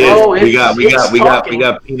it really is. Oh, we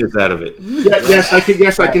got penis out of it. Yes, I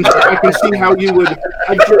can see how you would,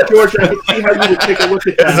 George. I can see how you would take a look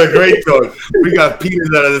at that. It's a great talk. We got penis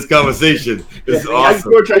out of this conversation. It's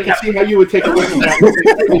awesome. George, I can see how you would take a look at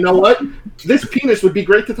that. You know what? This penis would be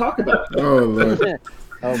great to talk about. Oh Lord.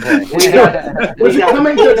 Oh boy. Does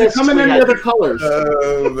it come in any other colors?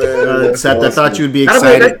 Oh man. Seth, awesome. I thought you'd be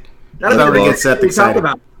excited. I thought we'd get Seth excited.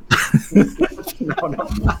 No.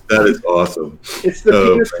 That is awesome. It's the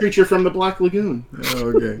penis creature from the Black Lagoon. Oh,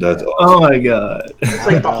 okay. That's awesome. Oh my god. It's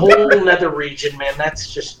like the whole nether region, man.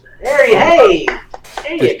 That's just hey,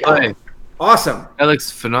 there you go. Awesome. That looks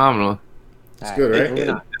phenomenal. It's good, right?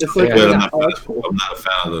 It's like, I'm not a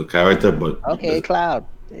fan of the character, but okay, Cloud.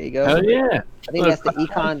 There you go. Oh yeah. I think that's the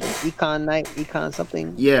Econ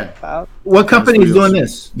something. Yeah. Cloud. What company is doing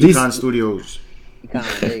this? Econ Studios.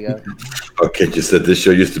 Econ, there you go. Okay, you said this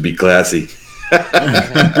show used to be classy. This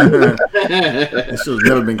show's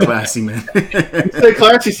never been classy, man. Stay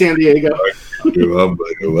classy, San Diego.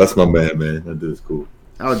 That's my man. That dude's cool.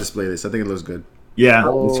 I'll display this. I think it looks good. Yeah.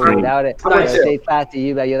 Without it. Say classy,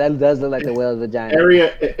 you like, that does look like the whale's vagina.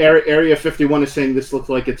 Area 51 is saying this looks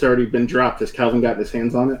like it's already been dropped. Has Calvin gotten his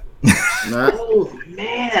hands on it? Oh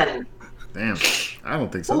man. Damn. I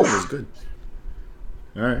don't think so. It was good.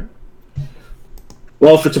 All right.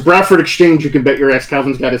 Well, if it's a Bradford exchange, you can bet your ass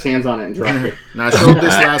Calvin's got his hands on it and dropped it. Now, I showed this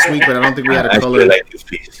last week, but I don't think we had a color. I like this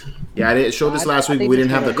piece. Yeah, I did show this last week, but we didn't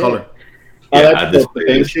have the color. Yeah, I'll display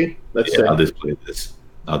this. Yeah, I'll display this.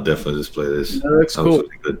 I'll definitely display this. That looks cool.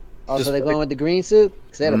 Really good. Also, they're going with the green suit?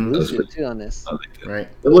 Because they had a blue suit, too, on this. Right.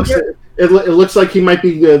 It looks like he might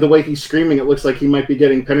be, the way he's screaming, it looks like he might be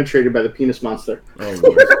getting penetrated by the penis monster. Oh,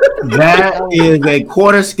 Lord. That is a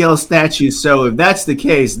quarter scale statue, so if that's the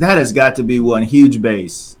case, that has got to be one huge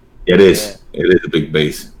base. It is. Yeah. It is a big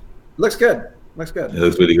base. Looks good. It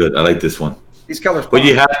looks really good. I like this one. These colors. But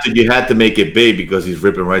you had to make it big because he's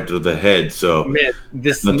ripping right through the head. So man,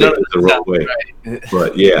 this not take it the wrong way. Right.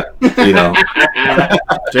 But yeah,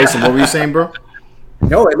 Jason, what were you saying, bro?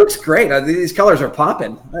 No, it looks great. These colors are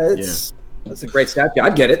popping. That's a great statue.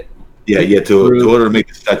 I'd get it. Yeah. To order to make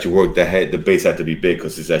the statue work, the base had to be big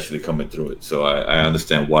because it's actually coming through it. So I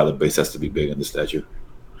understand why the base has to be big on the statue.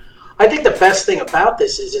 I think the best thing about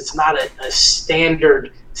this is it's not a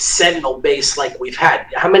standard Sentinel base like we've had.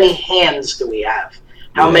 How many hands do we have?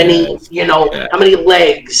 How many, how many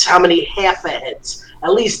legs? How many half a heads?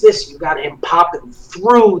 At least this, you got him popping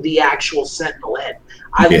through the actual Sentinel head.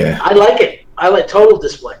 I like it. I like total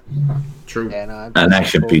display. True. Yeah, no, An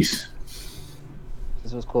action cool. piece.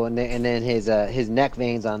 This was cool, and then his neck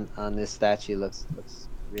veins on this statue looks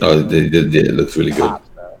really Oh, cool. it looks really good. Pops,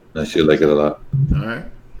 bro. I should like it a lot. All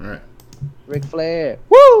right. Ric Flair.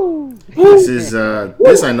 Woo! This is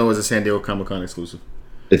this I know is a San Diego Comic-Con exclusive.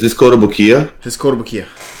 Is this Kotobukiya? His Kotobukiya.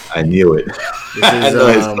 I knew it. This is, I know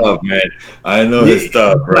his stuff, man. I know his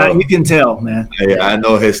stuff, bro. Right, you can tell, man. Yeah, I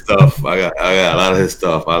know his stuff. I got a lot of his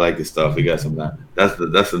stuff. I like his stuff. He got some. That's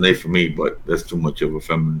the name for me, but that's too much of a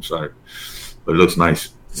feminine side. But it looks nice.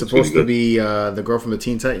 It's supposed to be the girl from the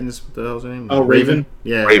Teen Titans. What the hell's her name? Oh, Raven.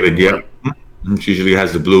 Yeah, Raven. Yeah. She usually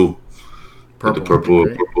has the blue, purple, the purple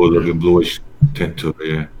right? looking bluish tint to it.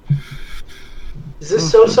 Yeah. Is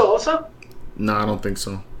this so also? No, I don't think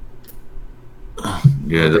so.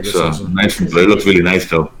 Yeah, that's it's also- nice. It looks really nice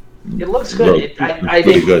though. It looks good. I It's really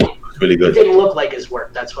think good. It's really it good. didn't look like his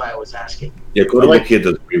work. That's why I was asking. Yeah, Kotobukiya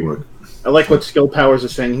does great work. I like what Skill Powers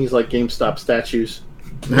is saying. He's like GameStop statues.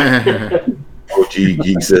 OG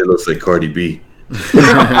Geek said it looks like Cardi B.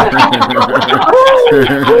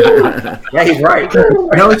 Yeah, he's right.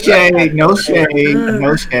 No shade, no shade,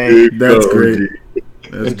 no shade. That's great.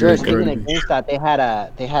 That's Hey, George, speaking great. of GameStop,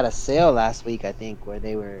 they had a sale last week, I think, where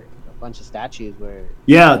they were a bunch of statues were.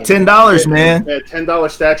 Yeah, $10, man. Yeah,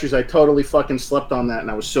 $10 statues. I totally fucking slept on that,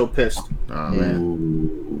 and I was so pissed. Oh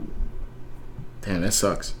man, damn, that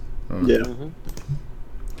sucks. Oh. Yeah.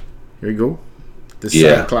 Here we go. The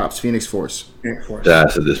Yeah. Cyclops Phoenix Force.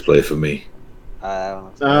 That's a display for me.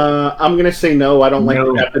 I'm gonna say no. I don't like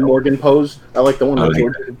the Captain Morgan pose. I like the one I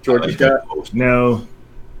that like George's got. No.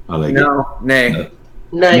 I like it. No, nay.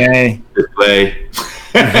 Nice. Nay. Display.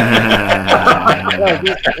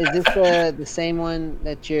 Is this the same one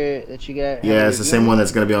that you got? Yeah, it's the same one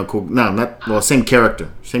that's gonna be on cool. No, not well. Same character.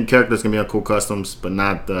 Same character that's gonna be on Cool Customs, but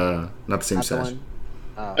not the same Not the size. one?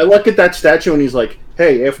 Oh. I look at that statue, and he's like,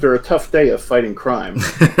 "Hey, after a tough day of fighting crime,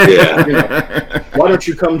 Yeah. you know, why don't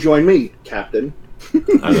you come join me, Captain?"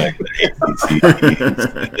 I like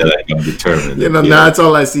that. I like I'm determined. You know, nah, that's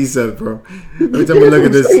all I see, Seth, bro. Every time I look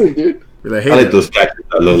at this, Dude. be like, I hey, like those statues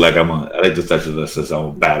that look like I like those statues that says I'm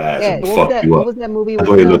a badass Yeah, and what fuck was that? you What up. was that movie? That's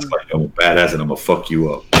with, what he looks like. I'm a badass and I'm gonna fuck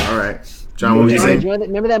you up. all right, John, what were you saying?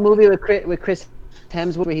 Remember that movie with Chris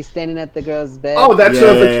Hemsworth where he's standing at the girl's bed? Oh, that's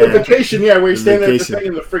Yeah. a vacation. Yeah, where he's standing at the Vacation. thing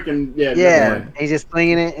in the freaking yeah. Yeah. He's just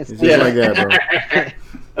slinging it. It's It's just like that, bro. That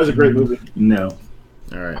was a great movie. No.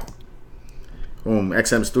 All right. Boom.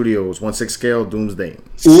 XM Studios, 1/6 scale, Doomsday.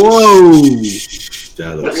 Whoa. That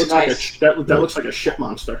That looks looks like that looks like a shit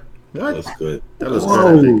monster. What? looks good. That looks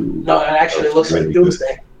Whoa. good. I think. No, it actually looks like Really good.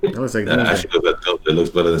 Doomsday. That looks like That Doomsday. actually looks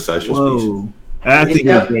better than Sideshow's piece. Whoa. I think it's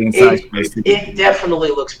better in size space. It definitely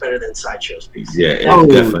looks better than Sideshow's piece. Yeah, it Oh,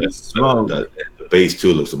 definitely. smoke. The base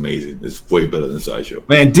too looks amazing. It's way better than Sideshow.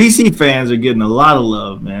 Man, DC fans are getting a lot of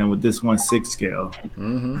love, man, with this 1/6 scale.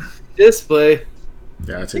 Mm-hmm. Display.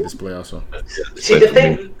 Yeah, I'd say display also. See,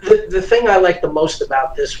 the thing I like the most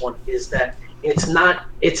about this one is that it's not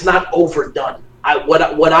overdone.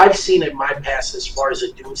 What I've seen in my past as far as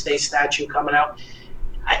a Doomsday statue coming out,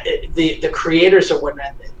 the creators are when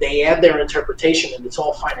they add their interpretation and it's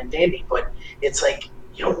all fine and dandy, but it's like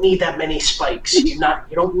you don't need that many spikes. You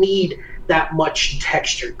don't need that much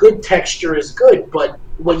texture. Good texture is good, but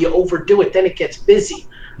when you overdo it, then it gets busy.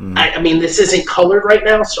 I mean, this isn't colored right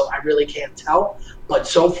now, so I really can't tell. But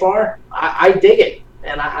so far, I dig it.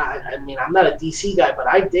 And I mean, I'm not a DC guy, but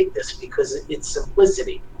I dig this because it's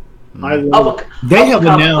simplicity of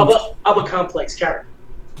a complex character.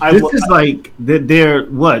 This is like their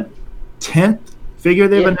what 10th figure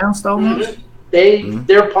they've announced almost.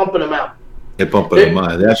 They're pumping them out. They're pumping them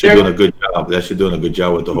out. They're actually doing a good job. They're actually doing a good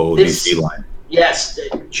job with the whole DC line. Yes,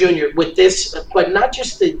 Junior, with this, but not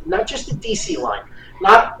just the DC line.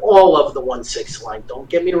 Not all of the 1/6 line, don't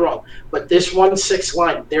get me wrong, but this 1/6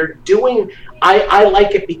 line, they're doing. I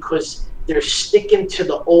like it because they're sticking to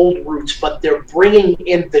the old roots, but they're bringing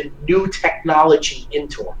in the new technology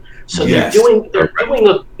into them. So they're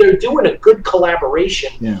doing a good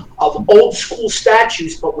collaboration of old school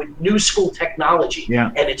statues, but with new school technology,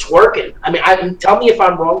 and it's working. I mean, tell me if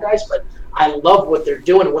I'm wrong, guys, but I love what they're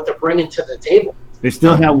doing and what they're bringing to the table. They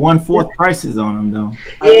still have 1/4 prices on them though.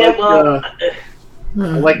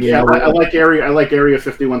 I like Area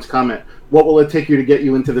 51's comment. What will it take you to get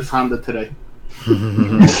you into this Honda today? The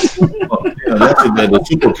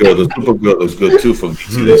Supergirl looks good too from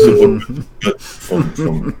DC.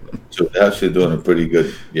 So they're actually doing a pretty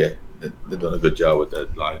good. Yeah, they're doing a good job with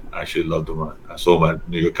that line. I actually love them. I saw them at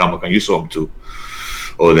New York Comic Con. You saw them too.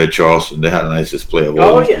 Oh, they're Charleston. They had a nice display of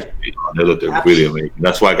all. They looked really amazing.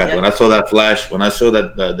 That's why I got when I saw that Flash. When I saw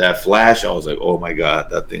that Flash, I was like, oh my god,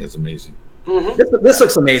 that thing is amazing. This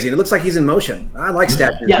looks amazing. It looks like he's in motion. I like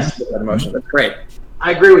statues. Yes. In motion. That's great.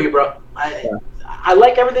 I agree with you, bro. I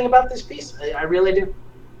like everything about this piece. I really do.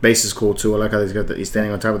 Base is cool too. I like how he's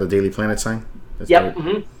standing on top of the Daily Planet sign. That's Yep.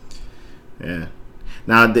 Yeah.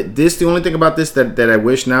 Now, the only thing about this that I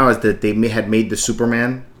wish now is that they had made the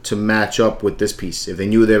Superman to match up with this piece. If they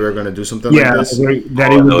knew they were going to do something like this.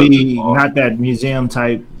 That it would be not that museum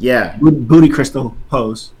type booty crystal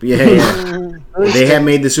pose. Yeah. They had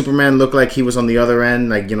made the Superman look like he was on the other end,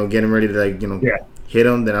 like, getting ready to, hit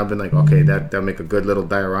him. Then I've been like, okay, that'll make a good little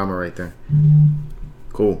diorama right there.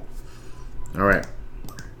 Cool. All right.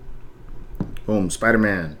 Boom.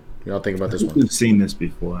 Spider-Man. Y'all think about this one? We've seen this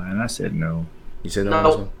before, and I said no. You said no on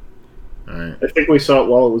this one? All right. I think we saw it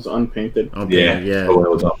while it was unpainted. Yeah. Oh,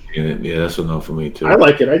 it was unpainted. Yeah, that's a no for me too. I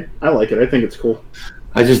like it. I like it. I think it's cool.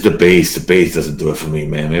 The base doesn't do it for me,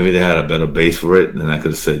 man. Maybe they had a better base for it, then I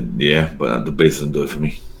could have said yeah, but the base doesn't do it for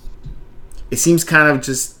me. It seems kind of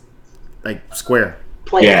just like square.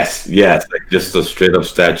 Plain. Yes, like just a straight up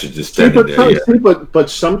statue just standing there. But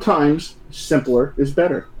sometimes simpler is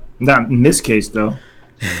better. Not in this case, though.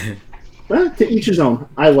 Well, to each his own.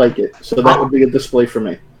 I like it, so that would be a display for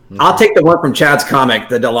me. I'll take the one from Chad's comic,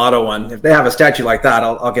 the Delato one. If they have a statue like that,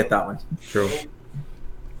 I'll get that one. True.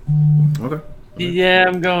 Okay. Yeah,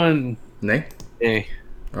 I'm going. Nay? Nay.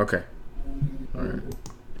 Okay. All right.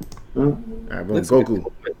 All right, boom.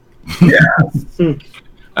 Goku. Yeah.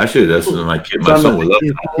 Actually, that's my kid. My son would love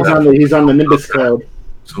that. He's on the Nimbus cloud.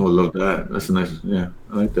 Son would love that. That's a nice. Yeah,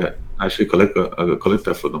 I like that. I actually collect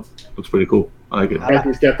that for them. Looks pretty cool. I like it.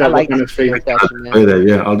 He's got that look on his face.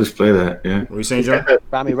 I'll display that. Yeah. What are you saying, John?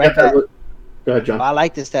 Probably right back. Go ahead, John. I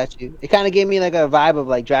like this statue. It kind of gave me like a vibe of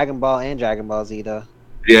like Dragon Ball and Dragon Ball Z, though.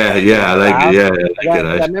 Yeah, I like it. Yeah, I like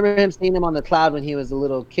it. I remember him seeing him on the cloud when he was a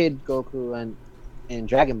little kid, Goku, in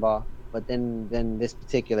Dragon Ball. But then this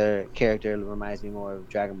particular character reminds me more of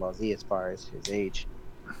Dragon Ball Z as far as his age.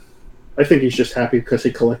 I think he's just happy because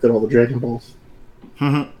he collected all the Dragon Balls.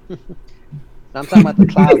 I'm talking about the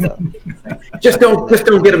cloud, though. Just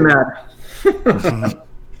don't get him mad.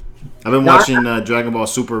 I've been watching Dragon Ball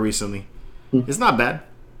Super recently. It's not bad.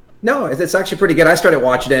 No, it's actually pretty good. I started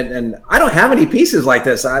watching it, and I don't have any pieces like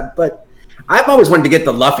this. But I've always wanted to get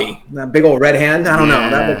the Luffy, that big old red hand. I don't know.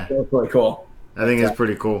 That looks really cool. I think it's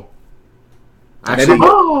pretty cool.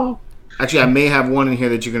 Actually, I may have one in here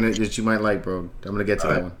that you might like, bro. I'm gonna get to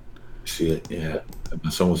that one. See it? Yeah.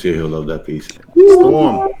 If someone's here, he'll love that piece.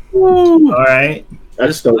 Storm. All right.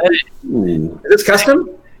 That's dope. Is this custom?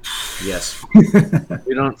 Yes.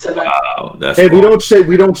 We don't. Wow. That's Hey, awesome.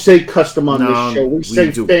 we don't say custom on No, this show. We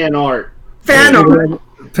say do. fan art. Fan art.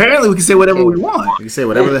 Apparently, we can say whatever we want. We can say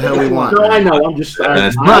whatever the hell we want. No, I know. I'm just.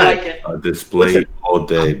 That's I like it. display all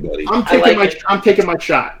day, buddy. I'm taking my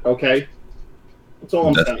shot. Okay. That's all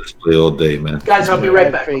I'm That's saying. display all day, man. Guys, I'll be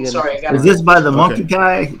right back. Pretty good. Sorry, I got Is this by the monkey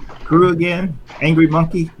guy crew again? Angry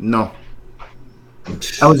Monkey? No.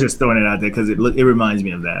 I was just throwing it out there because it reminds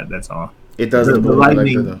me of that. That's all. It does.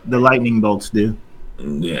 The lightning bolts do.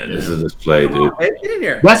 Yeah, this is a display, dude. Hey, get in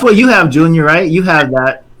here. That's what you have, Junior, right? You have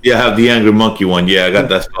that. Yeah, I have the Angry Monkey one. Yeah, I got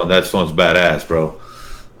that stone. That stone's badass, bro.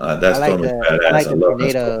 That I like stone is the badass. I like I the love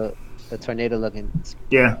that tornado, the tornado looking.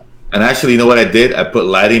 Yeah. And actually, you know what I did? I put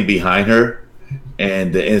lighting behind her,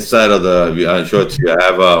 and the inside of the. I'm sure it's here.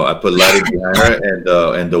 I put lighting behind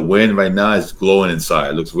her, and the wind right now is glowing inside.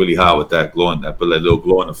 It looks really hot with that glowing. I put that little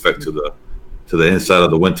glowing effect to the inside of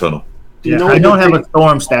the wind tunnel. Yeah, I don't have a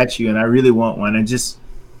Storm statue, and I really want one.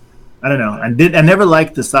 I don't know. I never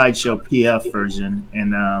liked the Sideshow PF version,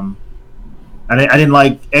 and I didn't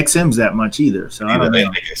like XMs that much either. So I don't know.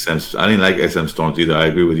 I didn't like XM Storms either. I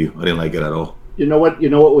agree with you. I didn't like it at all. You know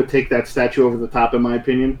what would take that statue over the top, in my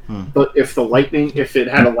opinion? But if it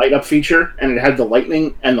had a light up feature and it had the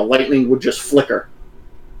lightning, and the lightning would just flicker.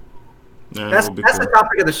 Yeah, That's cool. the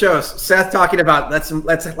topic of the show. Seth talking about let's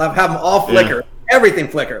have them all flicker, everything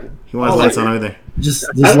flicker. He wants lights on everything. Just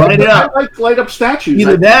light it up. I like light up statues.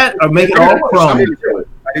 Either that or make it all chrome.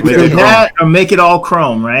 Either that or make it all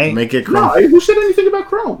chrome, right? Make it No, chrome. who said anything about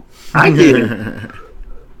chrome? I did.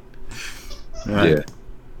 Right. Yeah.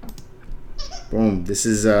 Boom. This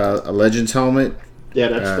is a Legends helmet. Yeah,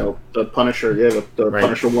 that's the Punisher. Yeah, the Right.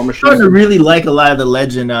 Punisher War I'm Machine. starting to really like a lot of the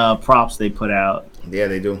Legend props they put out. Yeah,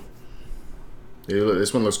 they do.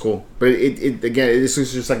 This one looks cool, but it again, this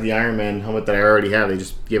is just like the Iron Man helmet that I already have. They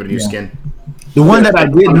just gave it a new skin. The one that I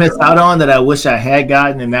did miss out on that I wish I had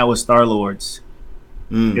gotten, and that was Star-Lord's.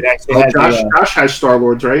 It actually had Josh has Star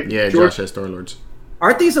Lords, right? Yeah, George? Josh has Star Lords.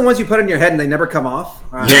 Aren't these the ones you put on your head and they never come off?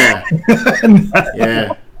 Yeah,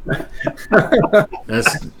 yeah.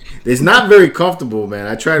 It's not very comfortable, man.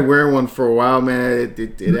 I tried wearing one for a while, man.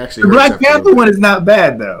 It actually The Black Panther one is not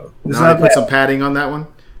bad though. It's now not I put some padding on that one.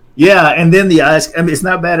 Yeah, and then the eyes. I mean, it's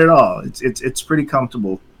not bad at all. It's pretty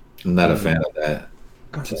comfortable. I'm not a fan of that.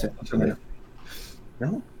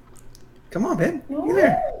 No. Come on, babe. Get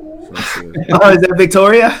there. Oh, is that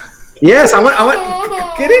Victoria? Yes, I want.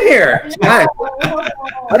 Get in here. Nice.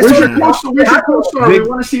 Where's your co-star? We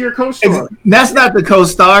want to see your co-star. That's not the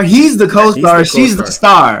co-star. He's the co-star. She's the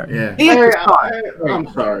star. Yeah. He's the star.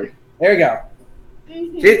 I'm sorry. There you go.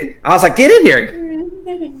 I was like, get in here.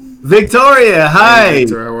 Victoria, hi. Hey,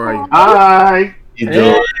 Victor, how are you? Hi.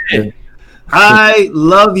 I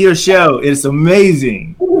love your show. It's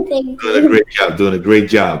amazing. Doing a great job. Doing a great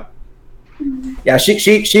job. Yeah,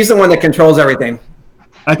 she's the one that controls everything.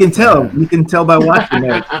 I can tell. You can tell by watching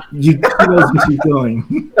it. She knows what she's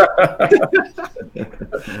doing.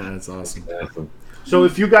 That's awesome. So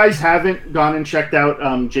if you guys haven't gone and checked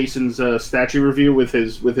out Jason's statue review with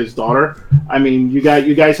his daughter, I mean, you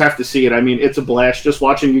guys have to see it. I mean, it's a blast. Just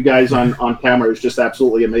watching you guys on camera is just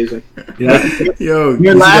absolutely amazing. Yeah. Yo,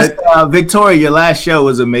 your last Victoria, your last show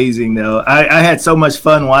was amazing though. I had so much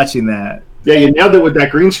fun watching that. Yeah, you nailed it with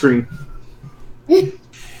that green screen. Yeah,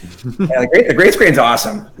 the green screen's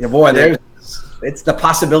awesome. Yeah, boy, it's the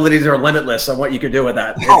possibilities are limitless on what you could do with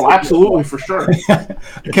that. Oh, absolutely, for sure. I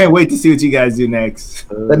can't wait to see what you guys do next.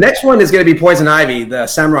 The next one is going to be Poison Ivy, the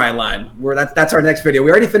samurai line. That's our next video. We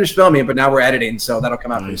already finished filming, but now we're editing, so that'll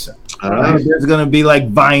come out pretty soon. There's going to be like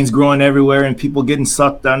vines growing everywhere and people getting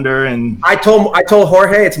sucked under. And I told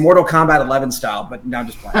Jorge it's Mortal Kombat 11 style, but now I'm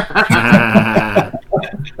just playing.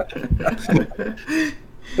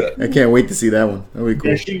 I can't wait to see that one. That'll be cool.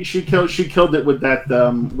 Yeah, she killed it with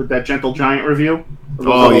that Gentle Giant review.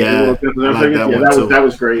 Oh yeah, I like that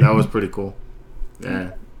was great. That was pretty cool.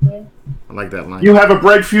 Yeah, I like that line. You have a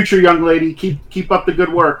bright future, young lady. Keep up the good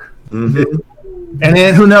work. Mm-hmm. And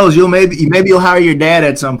then who knows? Maybe you'll hire your dad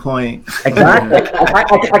at some point. Exactly.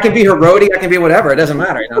 I can be her roadie. I can be whatever. It doesn't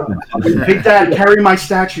matter. You know? Big Dad, carry my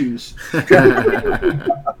statues.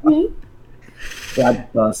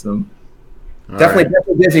 That's awesome. Definitely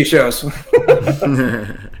Disney shows.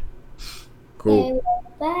 Cool.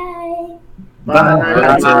 Bye. Bye.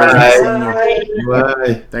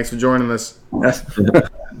 Thanks for joining us.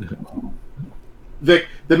 Vic,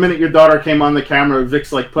 the minute your daughter came on the camera,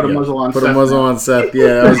 Vic's like, put a muzzle on Seth. Put a muzzle on Seth.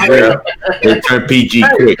 Yeah, that was great. They turn PG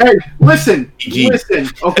quick. Hey, listen,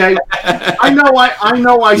 okay? I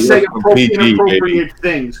know I say inappropriate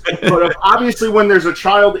things, but obviously when there's a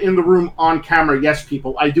child in the room on camera, yes,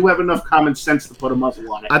 people, I do have enough common sense to put a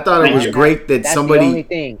muzzle on it. I thought it was great that That's somebody... the only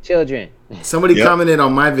thing, children. Somebody commented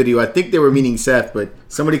on my video. I think they were meaning Seth, but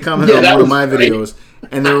somebody commented on one of my videos,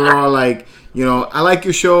 and they were all like, you know, I like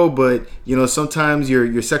your show, but you know, sometimes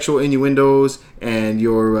your sexual innuendos and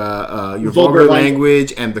your vulgar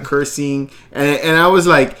language and the cursing, and I was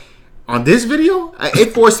like, on this video,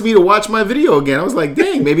 it forced me to watch my video again. I was like,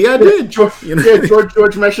 dang, maybe I did.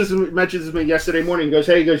 George messages me yesterday morning. He goes,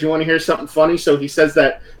 hey, you want to hear something funny? So he says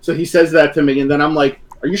that to me, and then I'm like,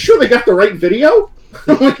 are you sure they got the right video?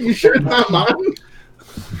 I'm like, you sure it's not mine?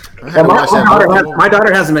 Well, my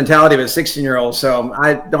daughter has the mentality of a 16-year-old, so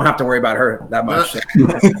I don't have to worry about her that much.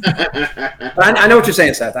 But I know what you're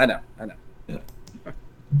saying, Seth. I know. Yeah.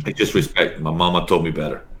 I just respect. My mama told me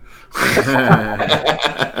better. All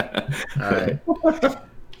right.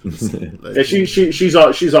 Yeah, she's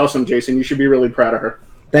awesome, Jason. You should be really proud of her.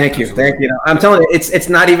 Thank you. I'm telling you, it's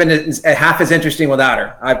not even half as interesting without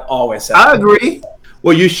her. I've always said. I agree.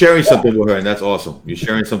 Well, you're sharing something with her, and that's awesome. You're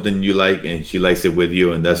sharing something you like, and she likes it with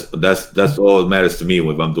you, and that's all that matters to me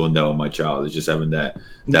if I'm doing that with my child. It's just having that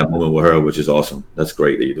moment with her, which is awesome. That's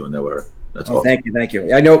great that you're doing that with her. That's awesome. Thank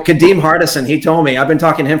you. I know Kadeem Hardison. He told me, I've been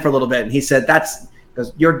talking to him for a little bit, and he said that's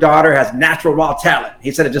because your daughter has natural raw talent. He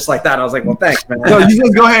said it just like that. I was like, well, thanks, man. So you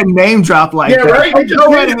just go ahead and name drop like that. Right?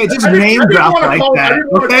 Go ahead and just name drop like that.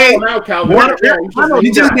 Okay?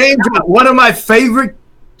 You just name drop one of my favorite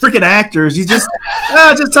freaking actors. You just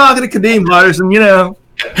talking to Kadeem Hardison, you know,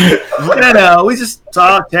 we just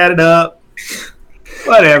chatted up,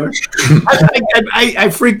 whatever. I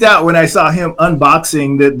freaked out when I saw him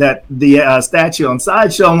unboxing the statue on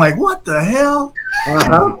Sideshow. I'm like, what the hell?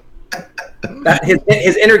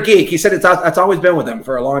 His inner geek. He said it's always been with him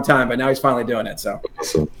for a long time, but now he's finally doing it. So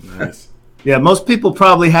nice. Yeah, most people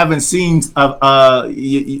probably haven't seen some of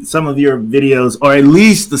your videos, or at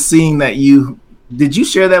least the scene that you. Did you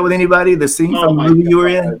share that with anybody? The scene from the movie you were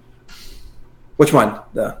in? Which one?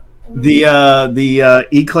 The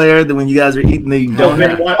eclair, when you guys are eating the donut.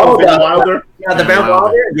 Van Wilder. Yeah, the Van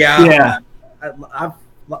Wilder. Yeah.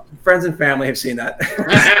 friends and family have seen that.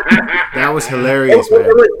 That was hilarious, man.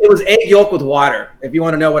 It was egg yolk with water. If you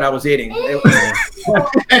want to know what I was eating, it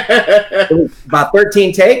was about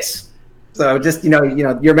 13 takes. So just your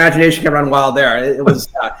imagination can run wild there. It was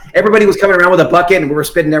everybody was coming around with a bucket and we were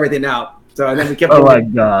spitting everything out. So and then we kept. Oh my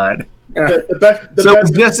god! The best, so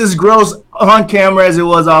it's just as gross on camera as it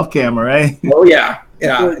was off camera, right? Oh yeah.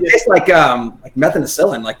 Yeah, it tastes like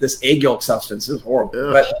methicillin, like this egg yolk substance. It was horrible.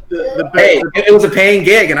 But hey, it was a paying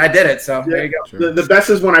gig, and I did it. So there you go. Sure. The best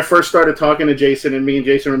is when I first started talking to Jason, and me and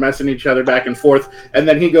Jason were messing each other back and forth, and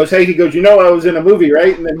then he goes, I was in a movie,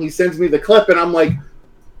 right? And then he sends me the clip, and I'm like,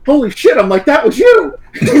 holy shit! I'm like, that was you.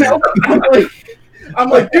 I'm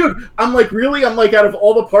like, dude. I'm like, really? I'm like, out of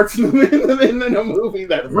all the parts in a movie,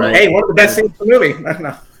 that right. Hey, one of the best scenes in the movie.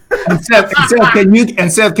 No. And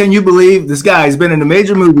Seth, can you believe this guy has been in a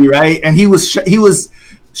major movie, right? And he was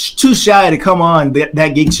too shy to come on that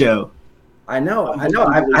Geek Show. I know. I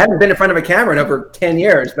haven't been in front of a camera in over 10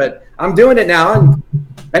 years, but I'm doing it now. And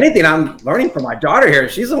if anything, I'm learning from my daughter here.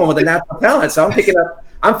 She's the one with the natural talent, so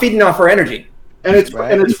I'm feeding off her energy. And it's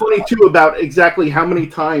funny too about exactly how many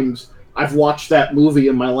times I've watched that movie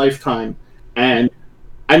in my lifetime, and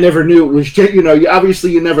I never knew it was.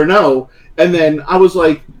 Obviously you never know. And then I was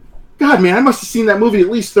like, God, man, I must have seen that movie at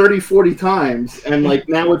least 30, 40 times. And, like,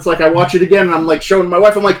 now it's like I watch it again, and I'm, like, showing my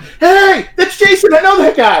wife. I'm like, hey, that's Jason. I know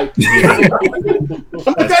that guy.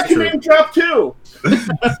 I'm like, that's your name drop, too.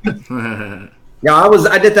 Yeah,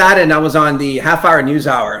 I did that, and I was on the half-hour news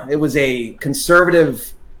hour. It was a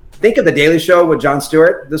conservative – think of The Daily Show with Jon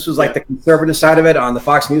Stewart. This was, like, the conservative side of it on the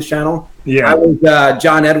Fox News channel. Yeah. I was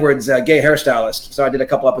John Edwards' gay hairstylist, so I did a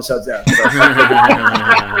couple episodes there.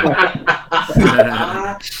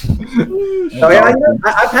 So yeah,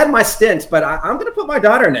 I've had my stints, but I'm going to put my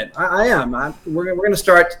daughter in it. I am. We're going to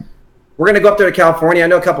start. We're going to go up there to California. I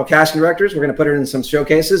know a couple of casting directors. We're going to put her in some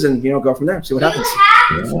showcases and go from there. See what happens.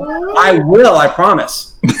 I will. I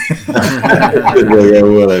promise. I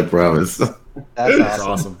will. I promise. That's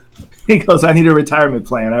awesome. He goes, I need a retirement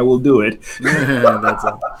plan. I will do it. That's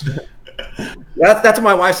awesome. That's what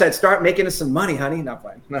my wife said. Start making us some money, honey. Not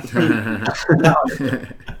fine. No.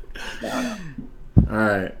 All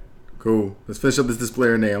right. Cool. Let's finish up this display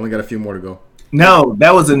or nay. I only got a few more to go. No,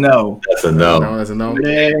 that was a no. That's a no. No, that's a no.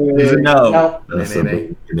 It was a no. That's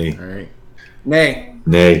Nay. nay. All right. Nay.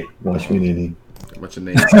 Nay. Watch me, nay. What's your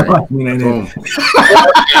name? Right. Boom.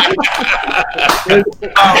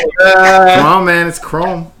 Come on, man. It's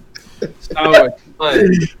Chrome.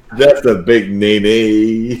 That's a big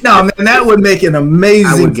nay. No, man, that would make an amazing.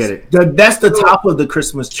 I would get it. That's the top of the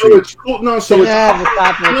Christmas tree. So it's cool. No, so Yeah, the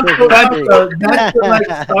top of the Christmas tree. That's the like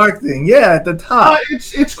star thing. Yeah, at the top.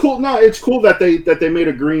 it's cool. No, it's cool that they made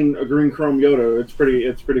a green Chrome Yoda. It's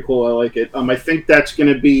pretty cool. I like it. I think that's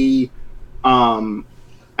gonna be Amazon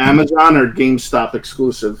or GameStop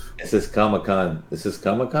exclusive. This is Comic-Con.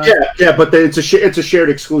 Yeah, but it's a shared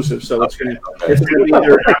exclusive, so it's gonna be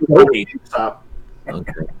either Amazon or GameStop.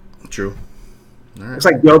 Okay. True. All right. It's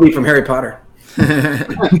like Dobby from Harry Potter.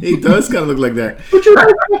 He does kind of look like that. But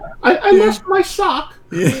I lost my sock.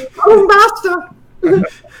 Yeah. Oh, master.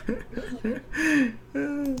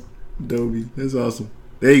 Dobby. That's awesome.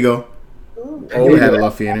 There you go. Oh, We had a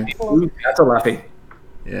Luffy in it. That's a Luffy.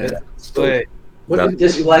 Yeah. But What is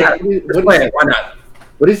display? Why not?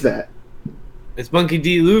 What is that? it's Monkey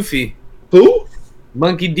D. Luffy. Who?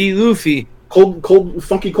 Monkey D. Luffy.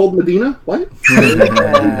 Funky Cold Medina? What?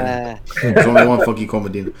 There's only one funky Cold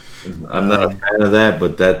Medina. I'm not a fan of that,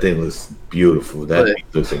 but that thing looks beautiful. That thing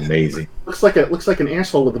looks amazing. Looks like an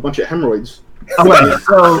asshole with a bunch of hemorrhoids. Oh, wait,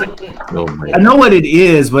 so Oh, man. I know what it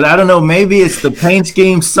is, but I don't know. Maybe it's the paint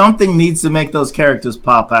scheme. Something needs to make those characters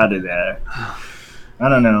pop out of there. I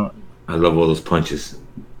don't know. I love all those punches.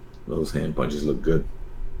 Those hand punches look good.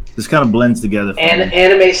 This kind of blends together. And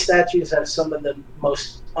anime statues have some of the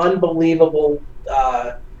most unbelievable.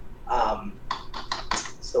 What's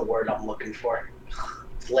the word I'm looking for?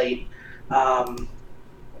 It's late. My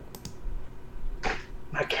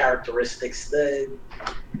characteristics. The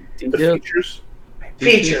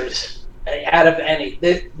features out of any.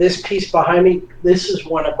 This piece behind me. This is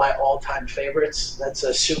one of my all-time favorites. That's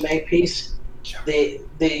a Sume piece.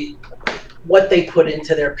 What they put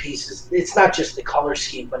into their pieces. It's not just the color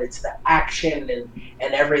scheme, but it's the action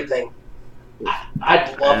and everything.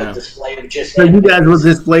 I'd love a display of just. So you guys will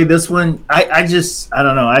display this one? I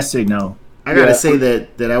don't know. I say no. I gotta say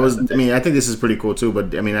that I was. I mean, I think this is pretty cool too.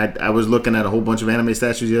 But I mean, I was looking at a whole bunch of anime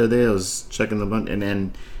statues the other day. I was checking them,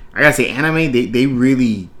 and I gotta say, anime they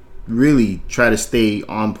really try to stay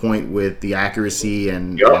on point with the accuracy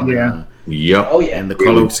and Yup. and the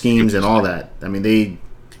color schemes and all that. I mean, they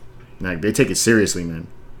take it seriously, man.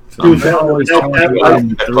 Dude, that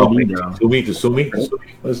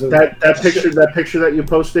picture that you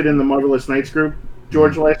posted in the Marvelous Knights group,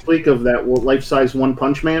 George, last week of that life-size One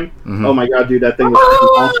Punch Man. Mm-hmm. Oh my god, dude, that thing was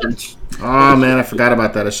awesome. Oh man, I forgot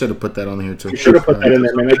about that. I should have put that on here too. You should have put that in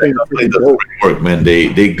there, man. I think it does work, man.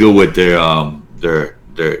 They go with their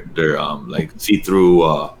like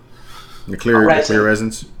see-through the clear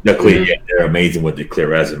resins. The clear, yeah, they're amazing with the clear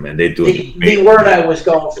resin, man. They do the word I was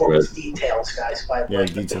going for was details, guys.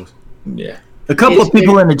 Details. Yeah. A couple of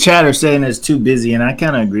people in the chat are saying it's too busy, and I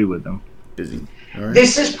kind of agree with them. Busy. All right.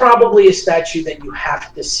 This is probably a statue that you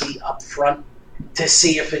have to see up front to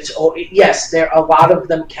see if it's. Yes, a lot of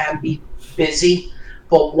them can be busy,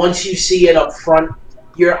 but once you see it up front,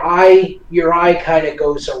 your eye kind of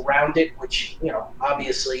goes around it, which,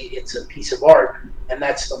 obviously it's a piece of art, and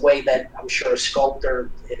that's the way that I'm sure a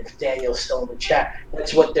sculptor, if Daniel's still in the chat,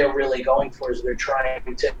 that's what they're really going for, is they're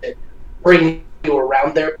trying to bring you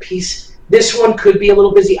around their piece. This one could be a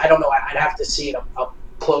little busy. I don't know. I'd have to see it up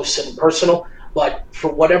close and personal, but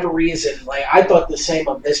for whatever reason, like, I thought the same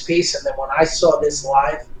of this piece, and then when I saw this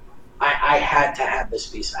live, I had to have this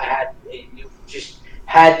piece. It just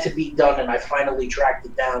had to be done, and I finally tracked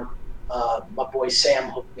it down. My boy Sam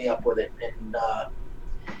hooked me up with it, and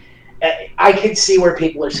I can see where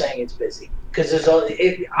people are saying it's busy, because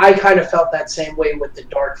I kind of felt that same way with the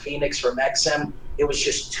Dark Phoenix from XM. It was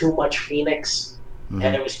just too much Phoenix,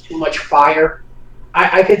 and it was too much fire.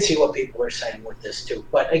 I could see what people are saying with this too,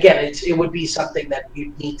 but again, it would be something that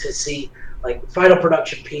you need to see, like final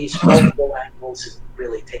production piece, multiple angles, and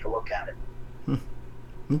really take a look at it.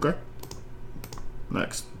 Okay.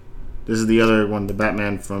 Next, this is the other one, the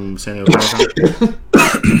Batman from San Diego.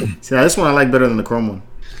 See, now this one I like better than the Chrome one.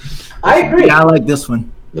 I agree. Yeah, I like this one.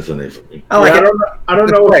 This one is for me. I don't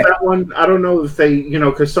know if that one. I don't know if they,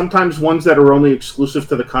 because sometimes ones that are only exclusive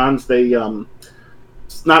to the cons, they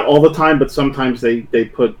not all the time, but sometimes they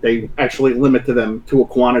actually limit to them to a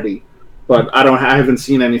quantity. But I haven't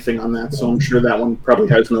seen anything on that, so I'm sure that one probably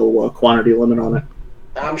has no quantity limit on it.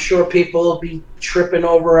 I'm sure people will be tripping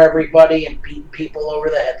over everybody and beating people over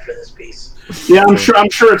the head for this piece. Yeah, I'm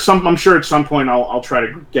sure at some point I'll try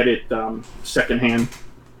to get it secondhand.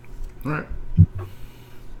 All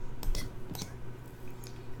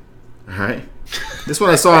right. This one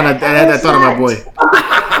I saw, and I thought of my boy.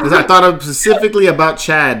 Because I thought of specifically about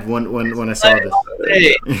Chad when I saw this.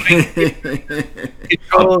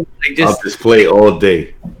 I'll just play all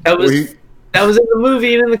day. That was in the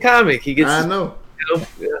movie and in the comic. He gets. I know.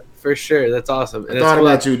 For sure. That's awesome. I thought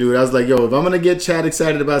about you, dude. I was like, yo, if I'm gonna get Chad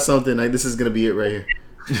excited about something, like, this is gonna be it right here.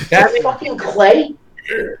 That fucking clay.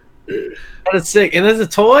 That's sick. And that's a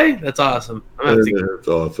toy? That's awesome. That's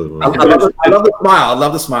awesome. I love the smile. I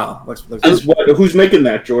love the smile. Who's making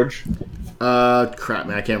that, George? Crap,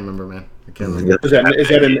 man. I can't remember, man. I can't remember. Is that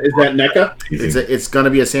NECA? It's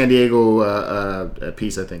gonna be a San Diego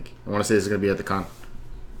piece, I think. I want to say it's gonna be at the con.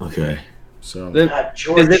 Okay. So,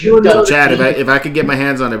 George, Chad, if I could get my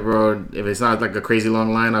hands on it, bro, if it's not like a crazy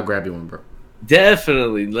long line, I'll grab you one, bro.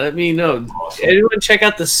 Definitely. Let me know. Everyone check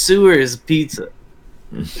out the Sewers Pizza.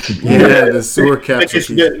 Yeah, the sewer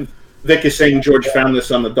capsule. Vic is saying George found this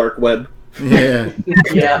on the dark web. Yeah.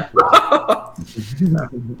 Yeah.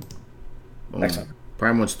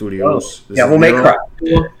 Prime Studios. We'll make crap.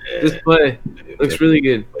 This play looks really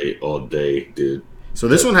good. Play all day, dude. So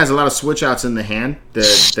this one has a lot of switch outs in the hand.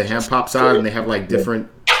 The hand pops out, and they have like different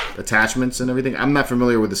attachments and everything. I'm not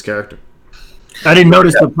familiar with this character. I didn't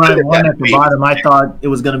notice the Prime 1 at the bottom. I thought it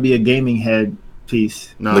was going to be a gaming head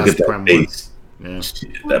piece. No, look at that Prime base. 1. Yeah.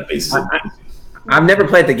 That base is I've never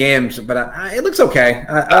played the games, but it looks okay.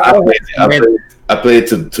 I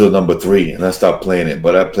played it to number 3, and I stopped playing it.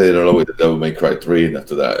 But I played it all the way to Devil May Cry 3, and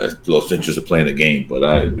after that, I lost interest in playing the game. But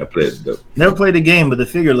I played it. Never played the game, but the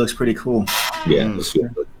figure looks pretty cool. Yeah, looks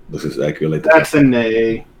exactly like that. That's a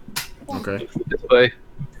nay. Okay. This way.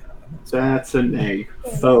 That's a nay.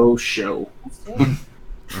 Faux show. All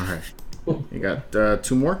right. You got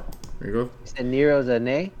 2 more. There you go. You said Nero's a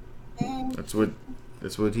nay? That's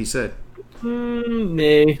what he said.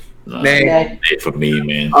 Nay. Nay for me,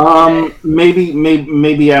 man.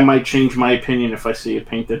 Maybe I might change my opinion if I see it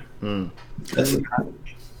painted. That's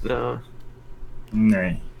No.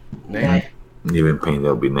 Nay. Even paint,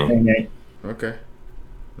 that'll be nay. Okay.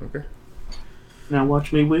 Now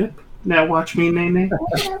watch me whip. Now watch me nay.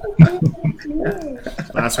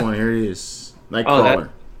 Last one. Here it is. Nightcrawler.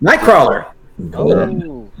 Nightcrawler.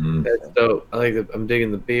 Oh. That's dope. I like it. I'm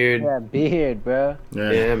digging the beard. Yeah, beard, bro.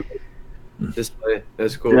 Yeah. Display.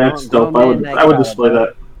 That's cool. Yeah, that's dope. I would display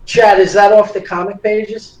that. Chad, is that off the comic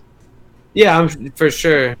pages? Yeah, I'm for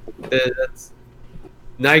sure. That's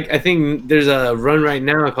I think there's a run right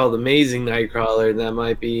now called Amazing Nightcrawler. That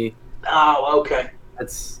might be. Oh, okay.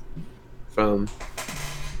 That's from.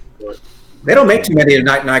 They don't make too many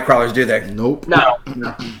Nightcrawlers, do they? Nope. No.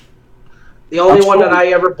 The only one that I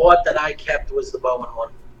ever bought that I kept was the Bowen one.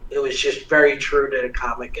 It was just very true to the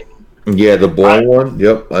comic. And Yeah, the boy one.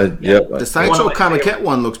 Yep. Yep. The Sideshow Comic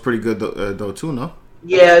one looks pretty good though too, no?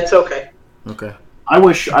 Yeah, it's okay. Okay. I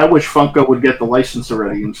wish Funko would get the license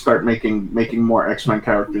already and start making more X-Men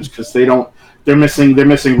characters, because they don't. They're missing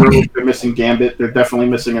Rogue, they're missing Gambit, they're definitely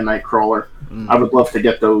missing a Nightcrawler. I would love to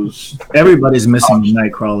get those. Everybody's missing a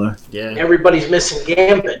Nightcrawler. Yeah. Everybody's missing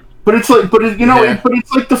Gambit. But it's like, but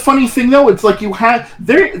it's like the funny thing though. It's like you have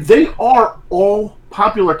they are all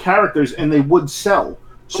popular characters and they would sell.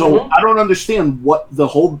 So I don't understand what the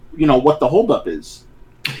holdup is.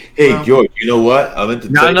 Hey, George, you know what? I meant to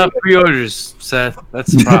Not enough pre-orders, Seth.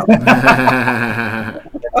 That's the problem.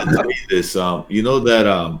 tell you this. You know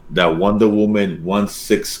that Wonder Woman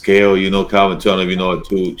 1/6 scale. You know, Calvin, tell him you know it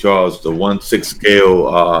too, Charles. The 1/6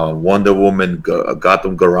 scale Wonder Woman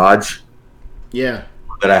Gotham Garage. Yeah.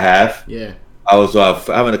 That I have. Yeah. I was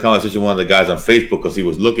having a conversation with one of the guys on Facebook because he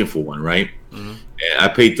was looking for one, right? And I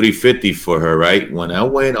paid $350 for her, right? When I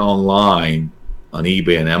went online on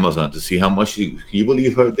eBay and Amazon to see how much can you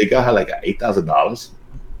believe her? They got her like $8,000.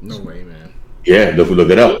 No way, man. Yeah, look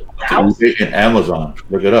it up. eBay and Amazon.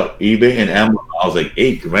 Look it up. eBay and Amazon. I was like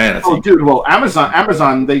 $8,000. Oh, dude. Well,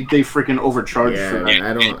 Amazon, they freaking overcharge for that.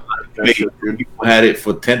 I don't. People had it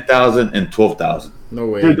for $10,000 and $12,000. No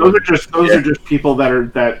way. Dude, those are just people that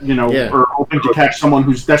are hoping to catch someone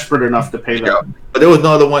who's desperate enough to pay them. Yeah. But there was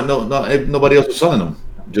no other one. Nobody else was selling them.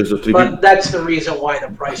 Just the three people. But that's the reason why the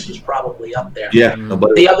price was probably up there. Yeah.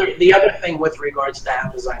 The other thing with regards to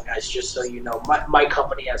Amazon, guys, just so you know, my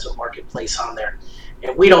company has a marketplace on there,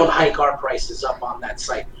 and we don't hike our prices up on that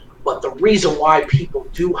site. But the reason why people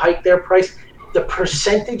do hike their price, the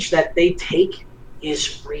percentage that they take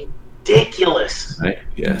is ridiculous. Right?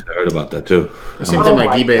 Yeah, I heard about that too. Same thing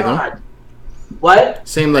like eBay, though. What?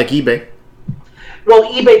 Same like eBay.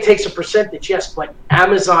 Well, eBay takes a percentage, yes, but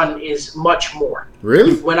Amazon is much more.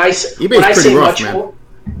 Really? When I say pretty rough, much man. more,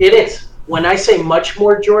 it is. When I say much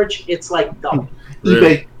more, George, it's like double.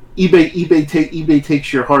 Really? eBay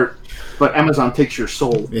takes your heart, but Amazon takes your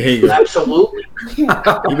soul. There you go. Absolutely.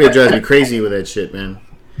 eBay drives me crazy with that shit, man.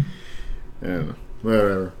 Yeah,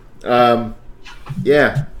 whatever.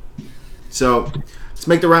 Yeah. So let's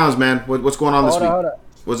make the rounds, man. What's going on this week? Hold up.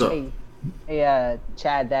 What's up? Hey,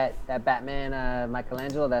 Chad, that Batman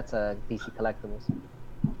Michelangelo, that's a DC Collectibles.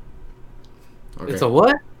 Okay. It's a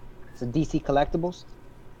what? It's a DC Collectibles.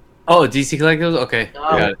 Oh, DC Collectibles? Okay.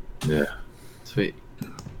 Got it. Yeah. Sweet.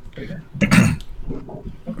 All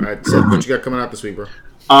right, Seth, what you got coming out this week, bro?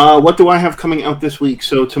 What do I have coming out this week?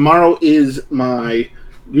 So tomorrow is my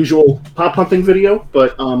usual pop hunting video,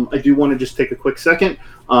 but I do want to just take a quick second.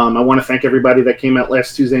 I want to thank everybody that came out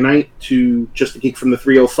last Tuesday night to Just a Geek from the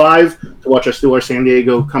 305 to watch us do our San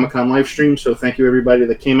Diego Comic-Con live stream. So thank you everybody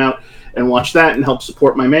that came out and watched that and helped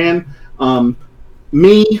support my man.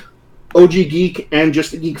 Me, OG Geek, and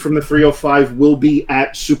Just a Geek from the 305 will be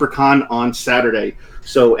at SuperCon on Saturday.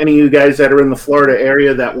 So any of you guys that are in the Florida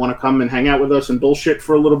area that want to come and hang out with us and bullshit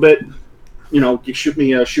for a little bit, you know, shoot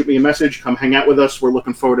me a message. Come hang out with us. We're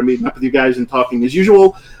looking forward to meeting up with you guys and talking as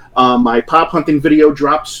usual. My pop hunting video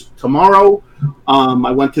drops tomorrow.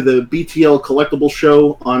 I went to the BTL Collectible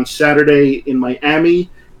Show on Saturday in Miami.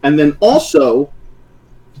 And then also,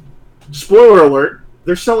 spoiler alert,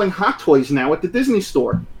 they're selling Hot Toys now at the Disney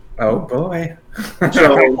Store. Oh boy!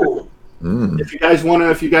 So if you guys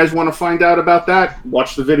want to find out about that,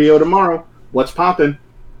 watch the video tomorrow. What's poppin'?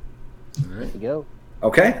 There you go.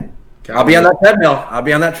 Okay. I'll be on that treadmill.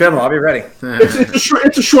 I'll be ready.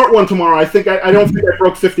 It's a short one tomorrow. I don't think I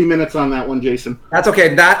broke 50 minutes on that one, Jason. That's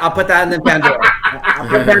okay. I'll put that in the Pandora. I'll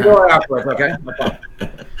put Pandora afterwards. Okay.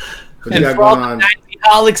 And for all the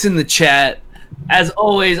 90holics in the chat, as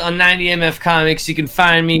always on 90MF Comics, you can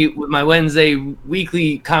find me with my Wednesday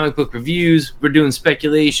weekly comic book reviews. We're doing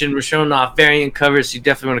speculation. We're showing off variant covers, so you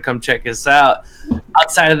definitely want to come check us out.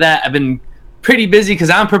 Outside of that, I've been pretty busy because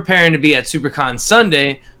I'm preparing to be at SuperCon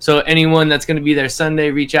Sunday. So anyone that's going to be there Sunday,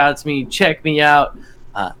 reach out to me, check me out.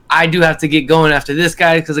 I do have to get going after this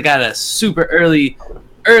guy because I got a super early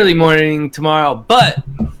morning tomorrow. But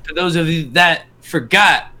for those of you that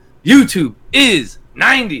forgot, YouTube is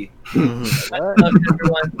 90. Much love,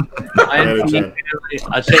 everyone.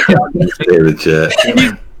 I'll check you out. Favorite chat.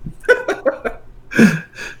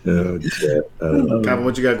 Oh, chat. Calvin,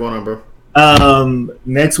 what you got going on, bro?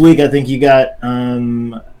 Next week, I think you got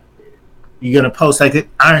You're gonna post like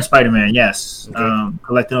Iron Spider-Man, yes. Okay.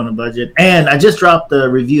 Collected on a budget, and I just dropped the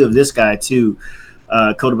review of this guy too,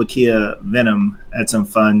 Kotobukiya Venom. Had some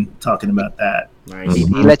fun talking about that. Nice. He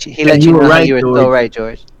let you know how you were so right,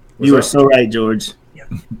 George. You were so right, George.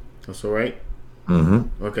 That's all right.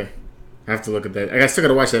 Mm-hmm. Okay, I have to look at that. I still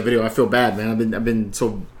gotta watch that video. I feel bad, man. I've been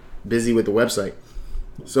so busy with the website,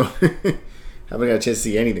 so haven't got a chance to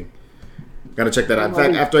see anything. Gotta check that out. In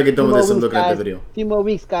fact, after I get done with this, I'm looking at the video. A few more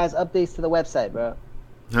weeks, guys. Updates to the website, bro.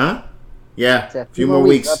 Huh? Yeah. A few more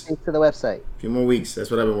weeks. Updates to the website. A few more weeks.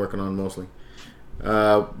 That's what I've been working on mostly.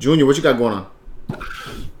 Junior, what you got going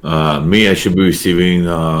on? Me, I should be receiving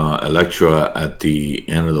Electra at the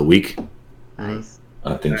end of the week. Nice.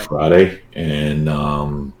 I think Friday,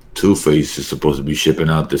 and Two-Face is supposed to be shipping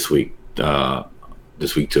out this week.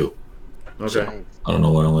 This week too. Okay. Nice. I don't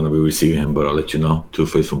know when I'm going to be receiving him, but I'll let you know.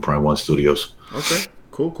 Two-Face from Prime One Studios. Okay.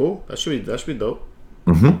 Cool. That should be dope.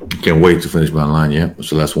 Mm-hmm. Can't wait to finish my line. Yeah,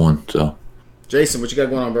 it's the last one. So, Jason, what you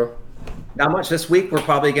got going on, bro? Not much this week. We're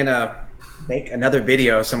probably gonna make another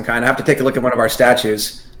video of some kind. I have to take a look at one of our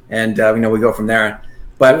statues, and we go from there.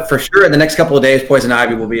 But for sure, in the next couple of days, Poison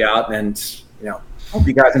Ivy will be out, and hope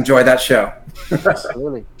you guys enjoy that show.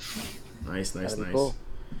 Absolutely. Nice. Cool.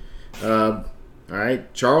 All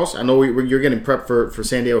right, Charles. I know you're getting prepped for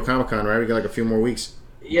San Diego Comic-Con, right? We got like a few more weeks.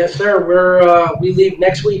 Yes, sir. We leave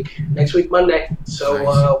next week Monday. So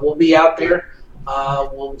Nice. We'll be out there.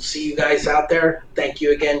 We'll see you guys out there. Thank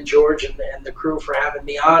you again, George and the crew, for having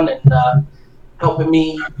me on and helping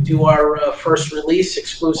me do our first release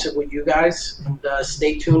exclusive with you guys. And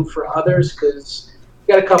stay tuned for others because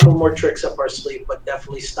we got a couple more tricks up our sleeve. But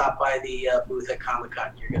definitely stop by the booth at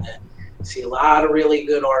Comic-Con. You're gonna see a lot of really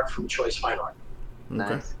good art from Choice Fine Art. Okay.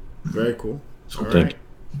 Nice. Very cool. so All thank right.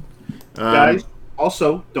 Guys,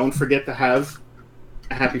 also, don't forget to have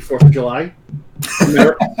a happy 4th of July.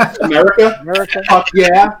 America. Fuck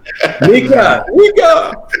yeah. Mika.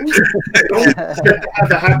 Don't forget to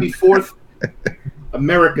have a happy 4th.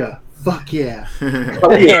 America. Fuck yeah.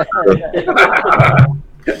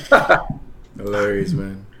 Hilarious,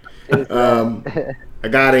 man. I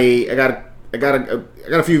got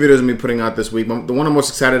a few videos of me putting out this week. The one I'm most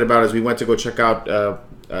excited about is we went to go check out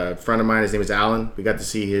a friend of mine. His name is Alan. We got to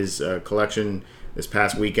see his collection this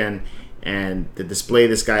past weekend, and the display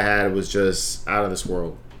this guy had was just out of this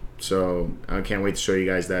world. So I can't wait to show you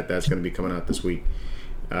guys that. That's going to be coming out this week.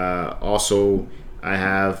 Also, I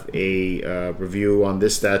have a review on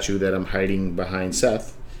this statue that I'm hiding behind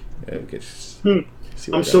Seth.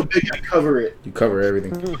 I'm so big I cover it. You cover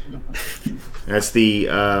everything. That's the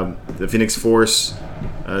Phoenix Force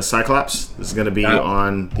Cyclops. This is going to be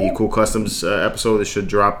on the Cool Customs episode. This should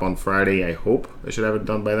drop on Friday, I hope. I should have it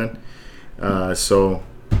done by then. So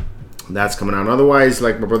that's coming out. Otherwise,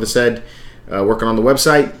 like my brother said, working on the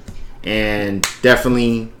website. And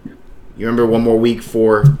definitely, you remember, one more week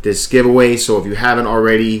for this giveaway. So if you haven't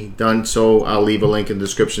already done so, I'll leave a link in the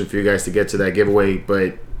description for you guys to get to that giveaway.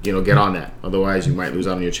 But get on that. Otherwise, you might lose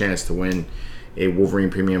out on your chance to win a Wolverine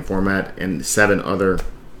premium format and 7 other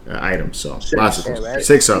items. So lots of things. Right?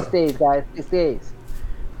 6 of 6 days, guys. 6 days.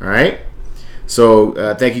 All right.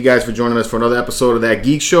 So thank you guys for joining us for another episode of That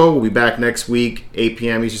Geek Show. We'll be back next week, 8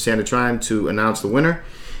 p.m. Eastern Standard Time, to announce the winner.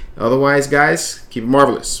 Otherwise, guys, keep it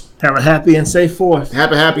marvelous. Have a happy and safe 4th.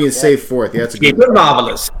 Happy and safe 4th. Yeah, that's a good Keep it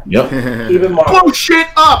marvelous. Yep. Even more. Blow shit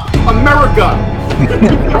up, America. You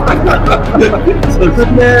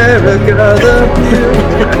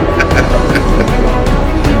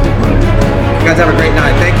guys have a great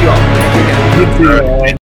night. Thank you all. Thank you again. You too, man.